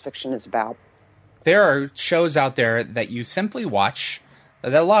science fiction is about. There are shows out there that you simply watch,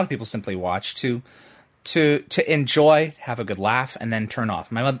 that a lot of people simply watch, to to enjoy, have a good laugh, and then turn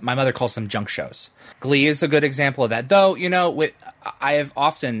off. My mother calls them junk shows. Glee is a good example of that. Though, I have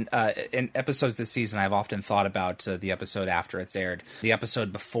often in episodes this season, I've often thought about the episode after it's aired, the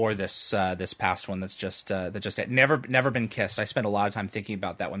episode before this past one that just never been kissed. I spent a lot of time thinking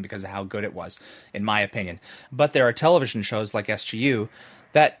about that one because of how good it was, in my opinion. But there are television shows like SGU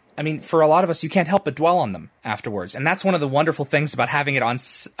that, I mean, for a lot of us, you can't help but dwell on them afterwards. And that's one of the wonderful things about having it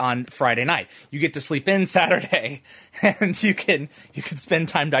on Friday night. You get to sleep in Saturday, and you can spend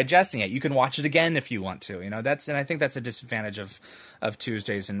time digesting it. You can watch it again if you want to. And I think that's a disadvantage of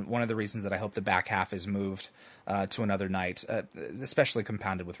Tuesdays, and one of the reasons that I hope the back half is moved to another night, especially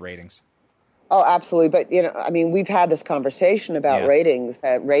compounded with ratings. Oh, absolutely. But, we've had this conversation about ratings,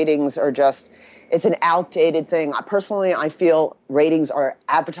 that ratings are it's an outdated thing. Personally, I feel ratings are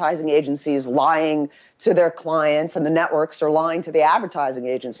advertising agencies lying to their clients, and the networks are lying to the advertising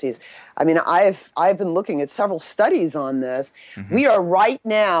agencies. I mean, I've been looking at several studies on this. Mm-hmm. We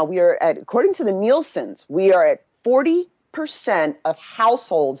are according to the Nielsen's, we are at 40% of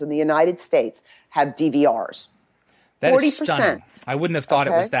households in the United States have DVRs. That 40%. Is stunning. I wouldn't have thought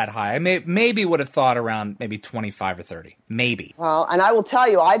it was that high. I maybe would have thought around maybe 25 or 30. Maybe. Well, and I will tell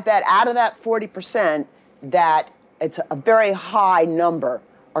you, I bet out of that 40% that it's a very high number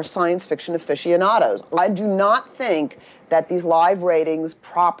are science fiction aficionados. I do not think that these live ratings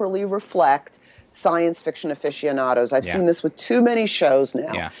properly reflect science fiction aficionados. I've seen this with too many shows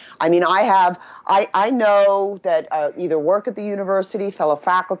now. Yeah. I mean, I know that either work at the university, fellow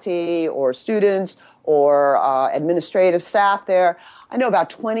faculty or students or administrative staff there. I know about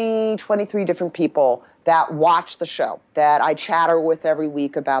 23 different people that watch the show, that I chatter with every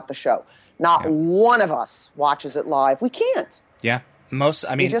week about the show. Not one of us watches it live. We can't. Yeah.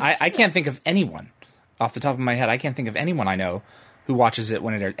 I can't think of anyone off the top of my head. I can't think of anyone I know who watches it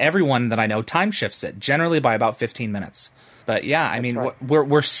when it airs. Everyone that I know time shifts it, generally by about 15 minutes. But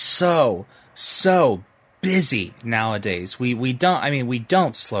we're so busy nowadays. We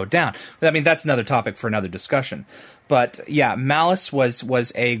don't slow down. I mean, that's another topic for another discussion. But yeah, Malice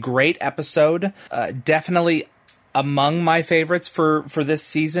was a great episode. Definitely among my favorites for this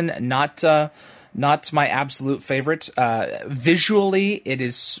season. Not my absolute favorite. Visually, it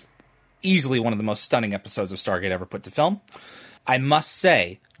is easily one of the most stunning episodes of Stargate ever put to film. I must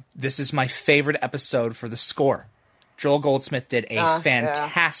say, this is my favorite episode for the score. Joel Goldsmith did a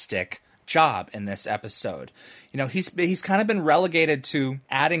fantastic job in this episode. He's kind of been relegated to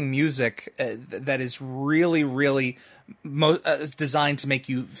adding music that is really, really designed to make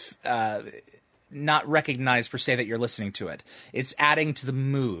you not recognize per se that you're listening to it. It's adding to the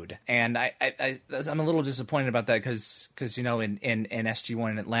mood, and I'm a little disappointed about that because in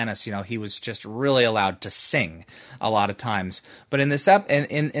SG1 in Atlantis, he was just really allowed to sing a lot of times. But in this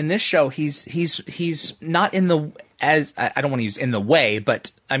in this show, he's not in the as I don't want to use in the way,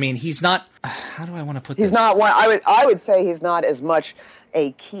 but I mean he's not. How do I want to put this? He's not one. I would say he's not as much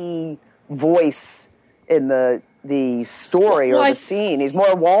a key voice in the story or the scene. He's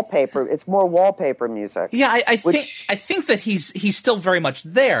more wallpaper. It's more wallpaper music. Yeah, I think that he's still very much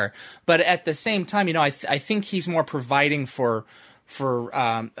there, but at the same time, I think he's more providing for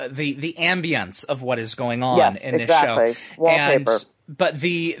the ambience of what is going on in this show. Wallpaper. But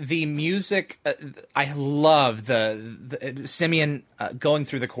the music, I love the Simeon going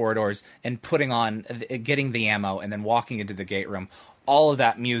through the corridors and getting the ammo and then walking into the gate room. All of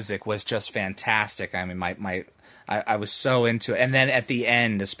that music was just fantastic. I mean, I was so into it. And then at the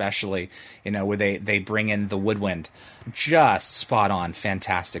end, especially, where they bring in the woodwind, just spot on,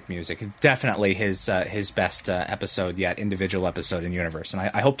 fantastic music. It's definitely his best episode yet, individual episode in Universe. And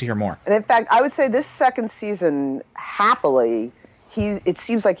I hope to hear more. And in fact, I would say this second season, happily, it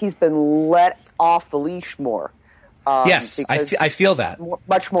seems like he's been let off the leash more. Yes, I feel that.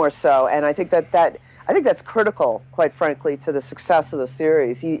 Much more so. And I think that's critical, quite frankly, to the success of the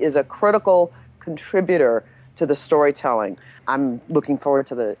series. He is a critical contributor to the storytelling. I'm looking forward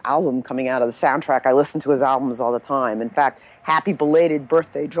to the album coming out of the soundtrack. I listen to his albums all the time. In fact, happy belated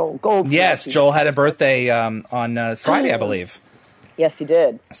birthday, Joel Goldsmith. Yes, Joel had a birthday on Friday, I believe. Yes, he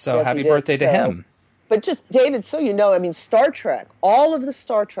did. So happy birthday to him. But just, David, so you know, I mean, Star Trek, all of the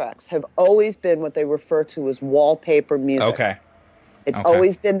Star Treks have always been what they refer to as wallpaper music. Okay. It's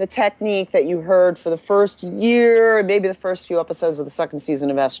always been the technique that you heard for the first year, maybe the first few episodes of the second season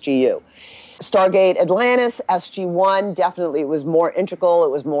of SGU. Stargate Atlantis, SG1, definitely it was more integral.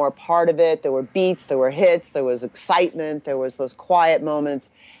 It was more a part of it. There were beats, there were hits, there was excitement, there was those quiet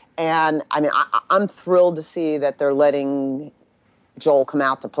moments. And, I mean, I'm thrilled to see that they're letting Joel come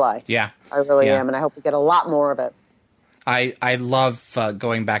out to play. Yeah. I really am, and I hope we get a lot more of it. I love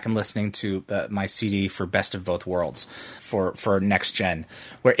going back and listening to my CD for Best of Both Worlds for Next Gen,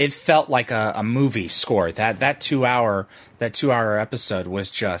 where it felt like a movie score. That 2 hour episode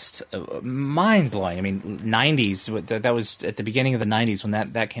was just mind blowing. I mean, 90s, that was at the beginning of the 90s when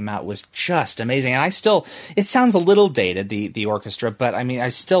that came out, was just amazing. And it sounds a little dated, the orchestra, but I mean, I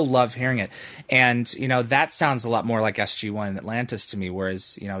still love hearing it. And that sounds a lot more like SG-1 and Atlantis to me,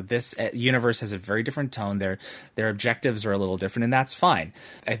 whereas this universe has a very different tone. Their objectives are a little different, and that's fine.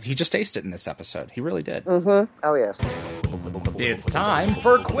 He just aced it in this episode. He really did. Mm-hmm. Oh yes. It's time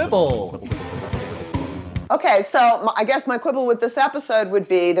for quibbles. Okay, so I guess my quibble with this episode would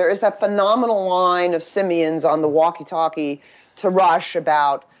be there is that phenomenal line of Simeon's on the walkie-talkie to Rush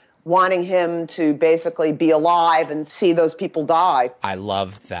about wanting him to basically be alive and see those people die. I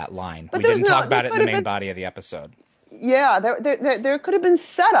love that line. But we didn't talk about it in the main body of the episode. Yeah, there could have been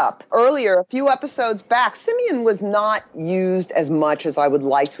setup earlier, a few episodes back. Simeon was not used as much as I would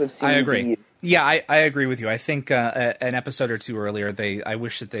like to have seen. I agree. Him be used. Yeah, I agree with you. I think an episode or two earlier, I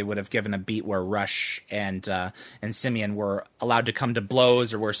wish that they would have given a beat where Rush and Simeon were allowed to come to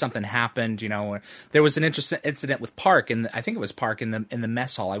blows, or where something happened. There was an interesting incident with Park, and I think it was Park in the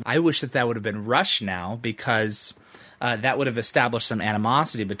mess hall. I wish that would have been Rush now, because that would have established some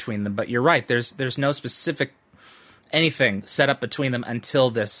animosity between them. But you're right. There's no specific anything set up between them until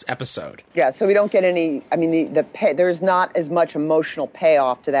this episode. Yeah, so we don't get any. I mean, there's not as much emotional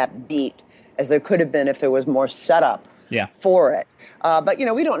payoff to that beat as there could have been if there was more setup for it. But,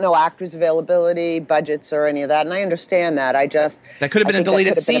 we don't know actors' availability, budgets, or any of that, and I understand that. That could have been a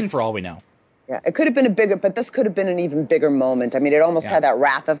deleted scene for all we know. Yeah, it could have been but this could have been an even bigger moment. I mean, it almost had that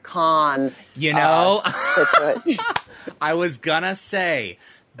Wrath of Khan. I was gonna say,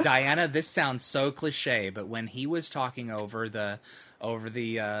 Diana, this sounds so cliche, but when he was talking over the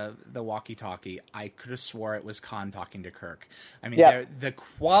walkie-talkie, I could have swore it was Khan talking to Kirk. I mean, the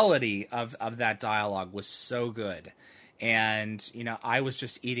quality of that dialogue was so good, and I was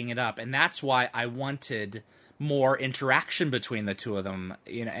just eating it up, and that's why I wanted more interaction between the two of them,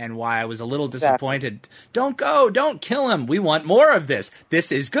 and why I was a little disappointed. Exactly. Don't go, don't kill him. We want more of this.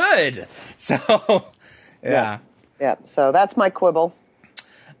 This is good. So, yeah. So that's my quibble.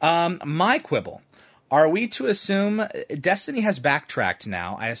 My quibble. Are we to assume Destiny has backtracked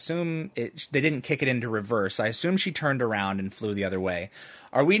now? I assume they didn't kick it into reverse. I assume she turned around and flew the other way.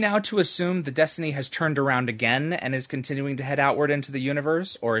 Are we now to assume that Destiny has turned around again and is continuing to head outward into the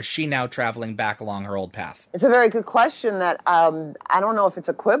universe, or is she now traveling back along her old path? It's a very good question that I don't know if it's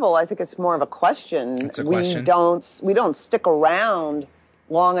a quibble. I think it's more of a question. It's a question. We don't stick around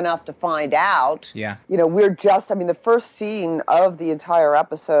long enough to find out. Yeah. The first scene of the entire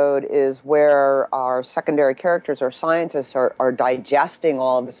episode is where our secondary characters, our scientists, are digesting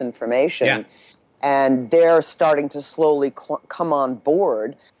all of this information. Yeah. And they're starting to slowly come on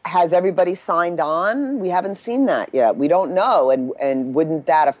board. Has everybody signed on? We haven't seen that yet. We don't know. And wouldn't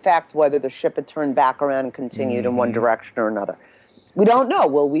that affect whether the ship had turned back around and continued in one direction or another? We don't know.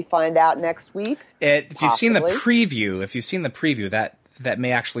 Will we find out next week? If you've seen the preview, that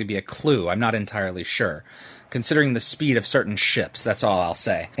may actually be a clue. I'm not entirely sure. Considering the speed of certain ships, that's all I'll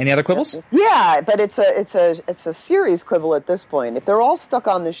say. Any other quibbles? Yeah, but it's a serious quibble at this point. If they're all stuck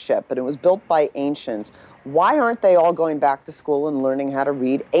on this ship and it was built by ancients, why aren't they all going back to school and learning how to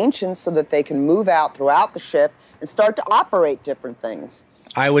read ancients so that they can move out throughout the ship and start to operate different things?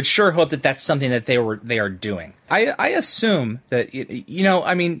 I would sure hope that that's something that they are doing. I assume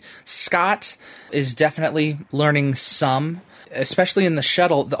that Scott is definitely learning some, especially in the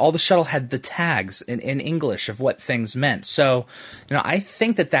shuttle. All the shuttle had the tags in English of what things meant. So, I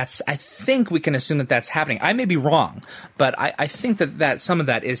think we can assume that that's happening. I may be wrong, but I think that some of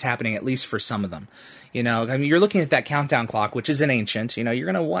that is happening, at least for some of them. You're looking at that countdown clock, which is an ancient. You're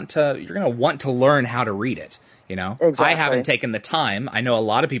gonna want to learn how to read it. Exactly. I haven't taken the time. I know a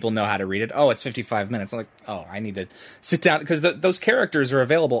lot of people know how to read it. Oh, it's 55 minutes. I'm like, I need to sit down, because those characters are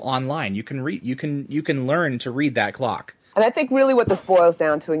available online. You can read. You can learn to read that clock. And I think really what this boils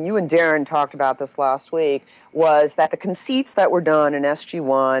down to, and you and Darren talked about this last week, was that the conceits that were done in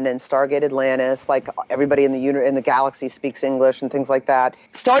SG-1 and Stargate Atlantis, like everybody in the galaxy speaks English and things like that,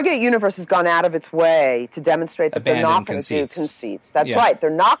 Stargate Universe has gone out of its way to demonstrate that they're not going to do conceits. That's right. They're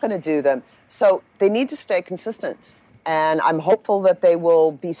not going to do them. So they need to stay consistent. And I'm hopeful that they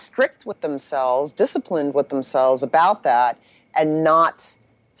will be strict with themselves, disciplined with themselves about that, and not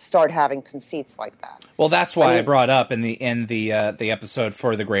start having conceits like that. Well, that's why I brought up in the episode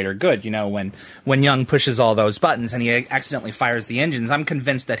For the Greater Good, when Young pushes all those buttons and he accidentally fires the engines. I'm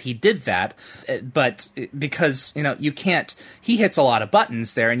convinced that he did that, but because he hits a lot of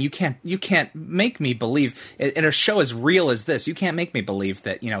buttons there, and you can't make me believe in a show as real as this. You can't make me believe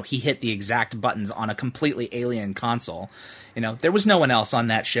that he hit the exact buttons on a completely alien console. There was no one else on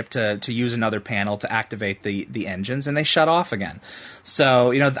that ship to use another panel to activate the engines, and they shut off again.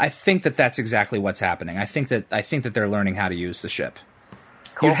 So, I think that that's exactly what's happening. I think that they're learning how to use the ship.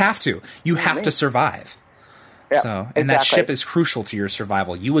 Cool. You have to. You have to survive. Yeah, so, and that ship is crucial to your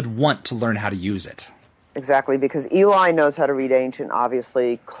survival. You would want to learn how to use it. Exactly, because Eli knows how to read ancient.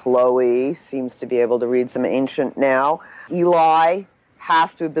 Obviously, Chloe seems to be able to read some ancient now. Eli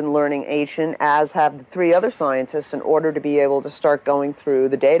has to have been learning ancient, as have the three other scientists, in order to be able to start going through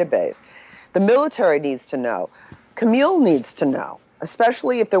the database. The military needs to know. Camille needs to know,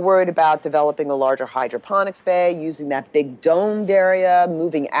 especially if they're worried about developing a larger hydroponics bay, using that big domed area,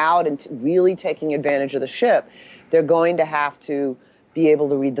 moving out and really taking advantage of the ship. They're going to have to be able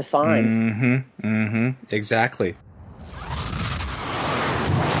to read the signs. Exactly.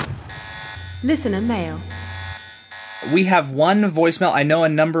 Listener mail. We have one voicemail. I know a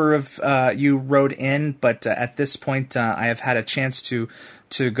number of you wrote in, but at this point I have had a chance to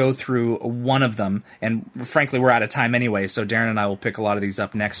go through one of them. And frankly, we're out of time anyway, so Darren and I will pick a lot of these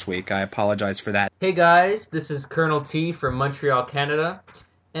up next week. I apologize for that. Hey guys, this is Colonel T from Montreal, Canada.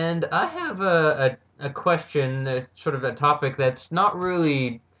 And I have a question, sort of a topic that's not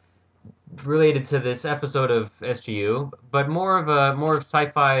really related to this episode of SGU, but more of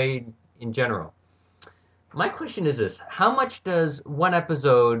sci-fi in general. My question is this: how much does one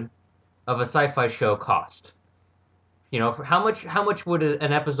episode of a sci-fi show cost? How much would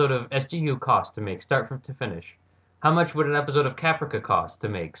an episode of SGU cost to make, start to finish? How much would an episode of Caprica cost to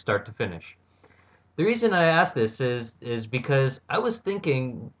make, start to finish? The reason I ask this is because I was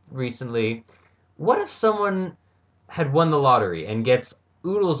thinking recently, what if someone had won the lottery and gets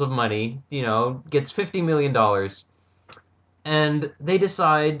oodles of money, gets $50 million, and they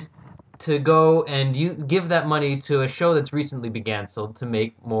decide to go and you give that money to a show that's recently been canceled to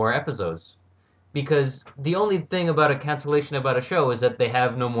make more episodes? Because the only thing about a cancellation about a show is that they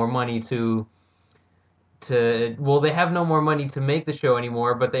have no more money they have no more money to make the show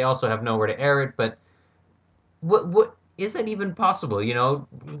anymore, but they also have nowhere to air it. But what is that even possible?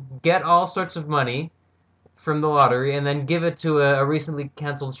 Get all sorts of money from the lottery and then give it to a recently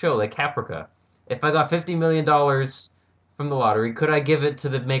canceled show like Caprica. If I got $50 million from the lottery, could I give it to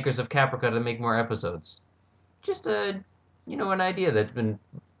the makers of Caprica to make more episodes? Just an idea that's been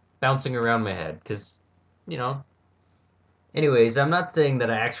bouncing around my head, because, anyways, I'm not saying that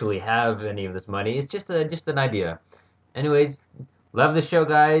I actually have any of this money. It's just an idea. Anyways, love the show,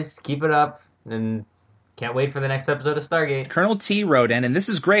 guys. Keep it up, and can't wait for the next episode of Stargate. Colonel T wrote in, and this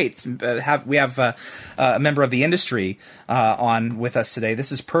is great. We have a member of the industry on with us today.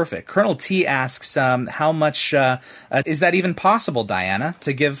 This is perfect. Colonel T asks, how much is that even possible, Diana,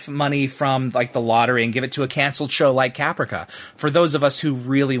 to give money from like the lottery and give it to a canceled show like Caprica for those of us who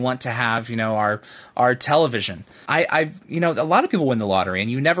really want to have our television? A lot of people win the lottery,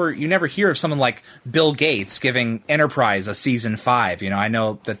 and you never hear of someone like Bill Gates giving Enterprise a season 5. I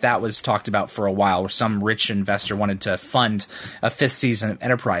know that was talked about for a while, where some rich investor wanted to fund a 5th season of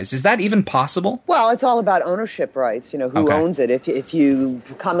Enterprise. Is that even possible? Well, it's all about ownership rights. Who owns it? If you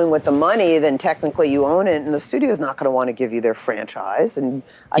come in with the money, then technically you own it, and the studio's not going to want to give you their franchise. And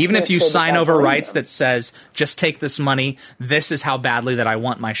even if you sign over rights that says, just take this money, this is how badly that I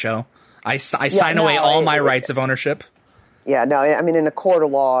want my show. I sign away all my rights of ownership. Yeah, no, I mean, in a court of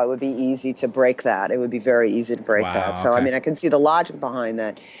law, it would be easy to break that. It would be very easy to break that. So, okay. I can see the logic behind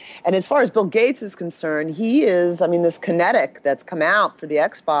that. And as far as Bill Gates is concerned, this Kinetic that's come out for the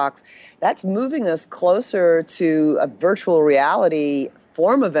Xbox, that's moving us closer to a virtual reality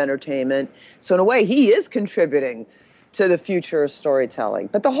form of entertainment. So in a way, he is contributing to the future of storytelling.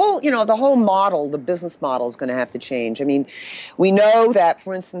 But the whole model, the business model is going to have to change. We know that,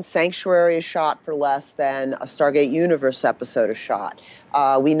 for instance, Sanctuary is shot for less than a Stargate Universe episode is shot.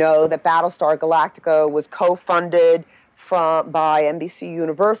 We know that Battlestar Galactica was co-funded by NBC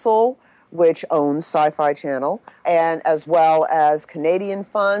Universal, which owns Sci-Fi Channel, and as well as Canadian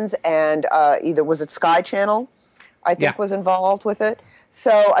funds, and either was it Sky Channel, I think, was involved with it.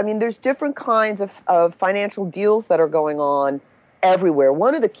 So, there's different kinds of financial deals that are going on everywhere.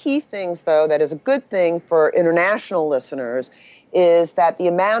 One of the key things, though, that is a good thing for international listeners is that the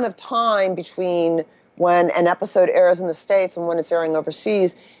amount of time between when an episode airs in the States and when it's airing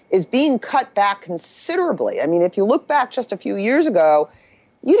overseas is being cut back considerably. If you look back just a few years ago,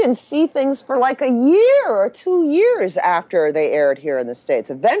 you didn't see things for like a year or 2 years after they aired here in the States.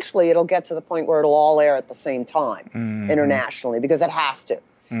 Eventually, it'll get to the point where it'll all air at the same time internationally, because it has to.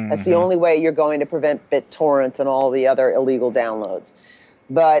 That's the only way you're going to prevent BitTorrent and all the other illegal downloads.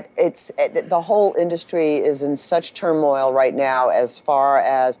 But the whole industry is in such turmoil right now as far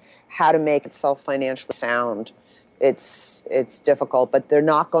as how to make itself financially sound. It's difficult, but they're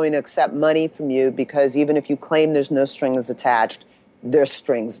not going to accept money from you, because even if you claim there's no strings attached, there's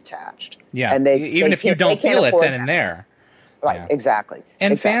strings attached. Yeah, and even if you don't feel it then and there. Right, Yeah. exactly.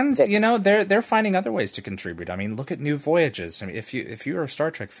 And fans, they're finding other ways to contribute. I mean, look at New Voyages. I mean, if you're a Star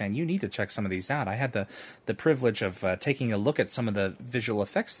Trek fan, you need to check some of these out. I had the privilege of taking a look at some of the visual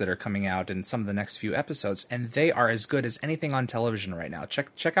effects that are coming out in some of the next few episodes, and they are as good as anything on television right now.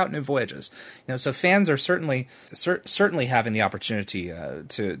 Check out New Voyages. So fans are certainly having the opportunity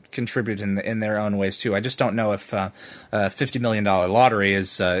to contribute in their own ways too. I just don't know if $50 million lottery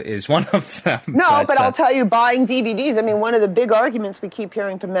is one of them. No, but I'll tell you, buying DVDs. I mean, one of the big arguments we keep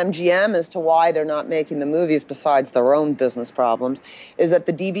hearing from MGM as to why they're not making the movies, besides their own business problems, is that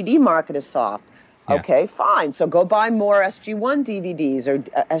the DVD market is soft. Yeah. Okay, fine. So go buy more SG-1 DVDs or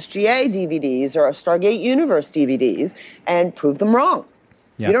SGA DVDs or Stargate Universe DVDs and prove them wrong.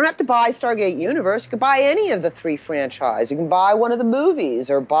 Yeah. You don't have to buy Stargate Universe. You can buy any of the 3 franchises. You can buy one of the movies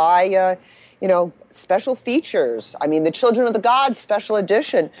or buy, special features. I mean, the Children of the Gods special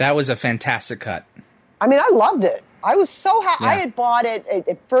edition. That was a fantastic cut. I mean, I loved it. I was so happy. Yeah. I had bought it.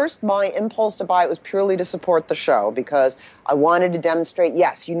 At first, my impulse to buy it was purely to support the show, because I wanted to demonstrate,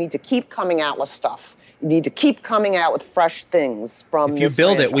 yes, you need to keep coming out with stuff. You need to keep coming out with fresh things from If you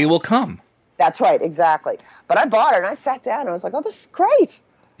build franchise. it, we will come. That's right, exactly. But I bought it, and I sat down, and I was like, oh, this is great.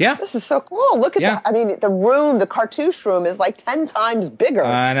 Yeah. This is so cool. Look at that. I mean, the cartouche room is like 10 times bigger.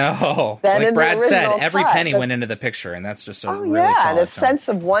 I know. Than like in Brad the said, original every cut. penny went into the picture, and that's just a really yeah, solid and a film. sense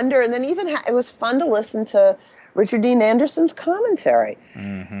of wonder. And then even it was fun to listen to Richard Dean Anderson's commentary,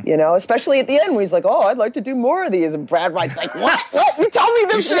 especially at the end where he's like, oh, I'd like to do more of these. And Brad Wright's like, what? You told me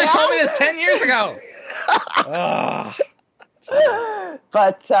this You should have told me this 10 years ago.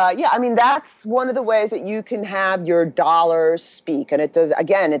 But, I mean, that's one of the ways that you can have your dollars speak. And it does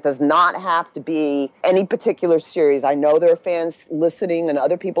not have to be any particular series. I know there are fans listening and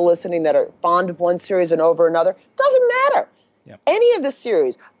other people listening that are fond of one series and over another. Doesn't matter. Yep. Any of the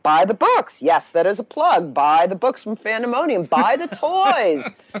series. Buy the books. Yes, that is a plug. Buy the books from Fandemonium. Buy the toys.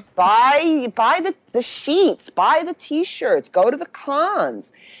 buy the sheets. Buy the T-shirts. Go to the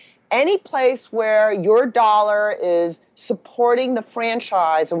cons. Any place where your dollar is supporting the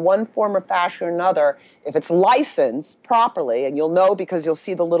franchise in one form or fashion or another, if it's licensed properly, and you'll know because you'll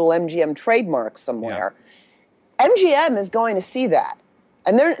see the little MGM trademark somewhere, MGM is going to see that.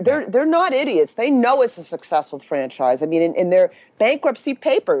 And they're not idiots. They know it's a successful franchise. I mean, in their bankruptcy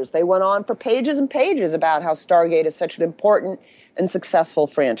papers, they went on for pages and pages about how Stargate is such an important and successful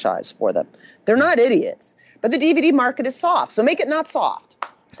franchise for them. They're not idiots. But the DVD market is soft, so make it not soft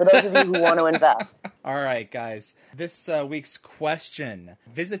for those of you who want to invest. All right, guys. This week's question.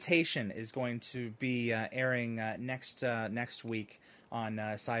 Visitation is going to be airing next week on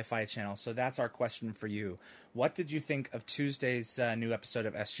Sci-Fi Channel. So that's our question for you. What did you think of Tuesday's new episode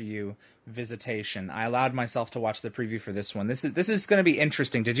of SGU, Visitation? I allowed myself to watch the preview for this one. This is going to be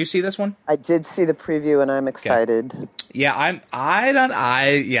interesting. Did you see this one? I did see the preview, and I'm excited. Okay. Yeah,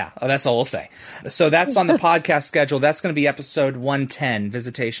 that's all we'll say. So that's on the podcast schedule. That's going to be episode 110.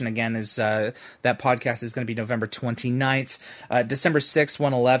 Visitation, again, is that podcast is going to be November 29th. December 6th,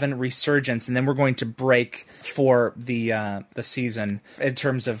 111, Resurgence, and then we're going to break for the season in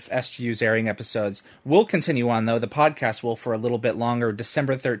terms of SGU's airing episodes. We'll continue on, though. The podcast will for a little bit longer,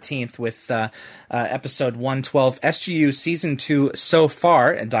 December 13th, with episode 112, SGU Season 2 so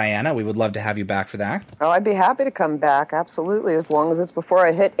far. And Diana, we would love to have you back for that. Oh, I'd be happy to come back, absolutely, as long as it's before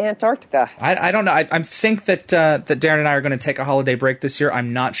I hit Antarctica. I don't know. I think that Darren and I are going to take a holiday break this year.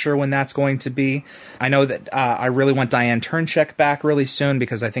 I'm not sure when that's going to be. I know that I really want Diane Turnchek back really soon,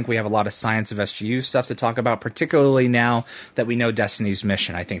 because I think we have a lot of Science of SGU stuff to talk about, particularly now that we know Destiny's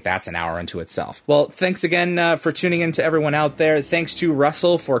Mission. I think that's an hour unto itself. Well, thanks again for tuning in to everyone out there. Thanks to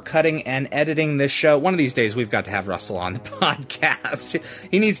Russell for cutting and editing this show. One of these days, we've got to have Russell on the podcast.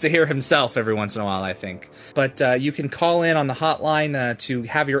 He needs to hear himself every once in a while, I think. But you can call in on the hotline to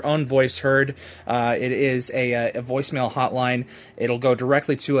have your own voice heard. It is a voicemail hotline. It'll go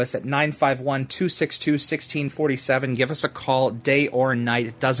directly to us at 951-262-1647. Give us a call, day or night.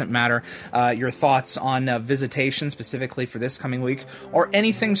 It doesn't matter. Your thoughts on Visitation, specifically for this coming week, or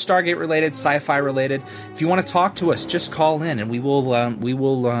anything Stargate related, sci-fi related. If if you want to talk to us, just call in and we will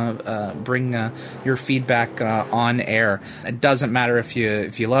bring your feedback on air. It doesn't matter if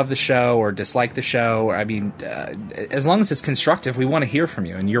you love the show or dislike the show. I mean, as long as it's constructive, we want to hear from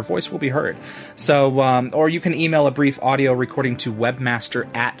you and your voice will be heard. So, or you can email a brief audio recording to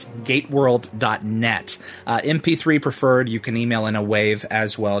webmaster@gateworld.net. MP3 preferred. You can email in a WAV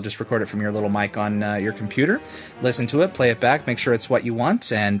as well. Just record it from your little mic on your computer. Listen to it, play it back, make sure it's what you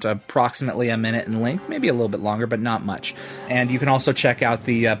want, and approximately a minute in length, maybe a little bit longer, but not much. And you can also check out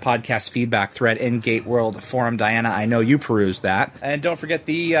the podcast feedback thread in Gate World Forum. Diana, I know you peruse that. And don't forget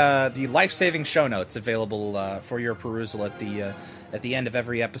the life-saving show notes available for your perusal at the end of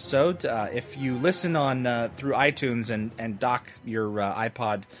every episode. If you listen on through iTunes and dock your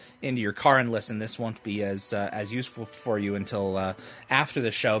iPod into your car and listen, this won't be as useful for you until after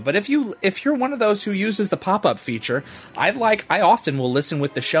the show. But if you're one of those who uses the pop-up feature, I often will listen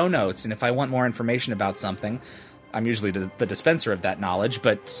with the show notes, and if I want more information about something, I'm usually the dispenser of that knowledge,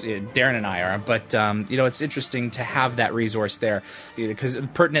 but Darren and I are. But it's interesting to have that resource there because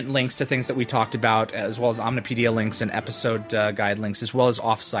pertinent links to things that we talked about, as well as Omnipedia links and episode guide links, as well as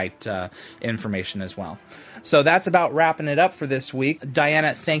offsite information as well. So that's about wrapping it up for this week.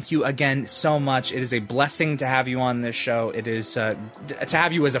 Diana, thank you again so much. It is a blessing to have you on this show. It is to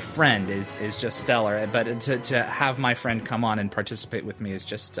have you as a friend is just stellar. But to have my friend come on and participate with me is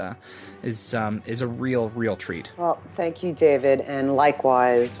just is a real treat. Well, thank you, David, and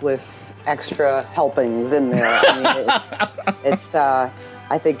likewise with extra helpings in there. I mean,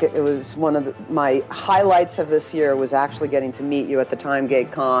 I think it was one of my highlights of this year was actually getting to meet you at the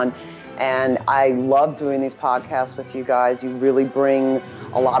Timegate Con. And I love doing these podcasts with you guys. You really bring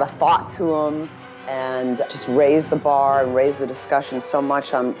a lot of thought to them and just raise the bar and raise the discussion so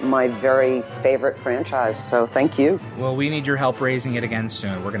much on my very favorite franchise. So thank you. Well, we need your help raising it again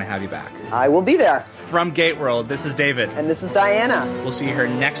soon. We're going to have you back. I will be there. From Gate World, this is David. And this is Diana. We'll see you here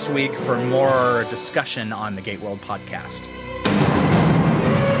next week for more discussion on the Gate World podcast.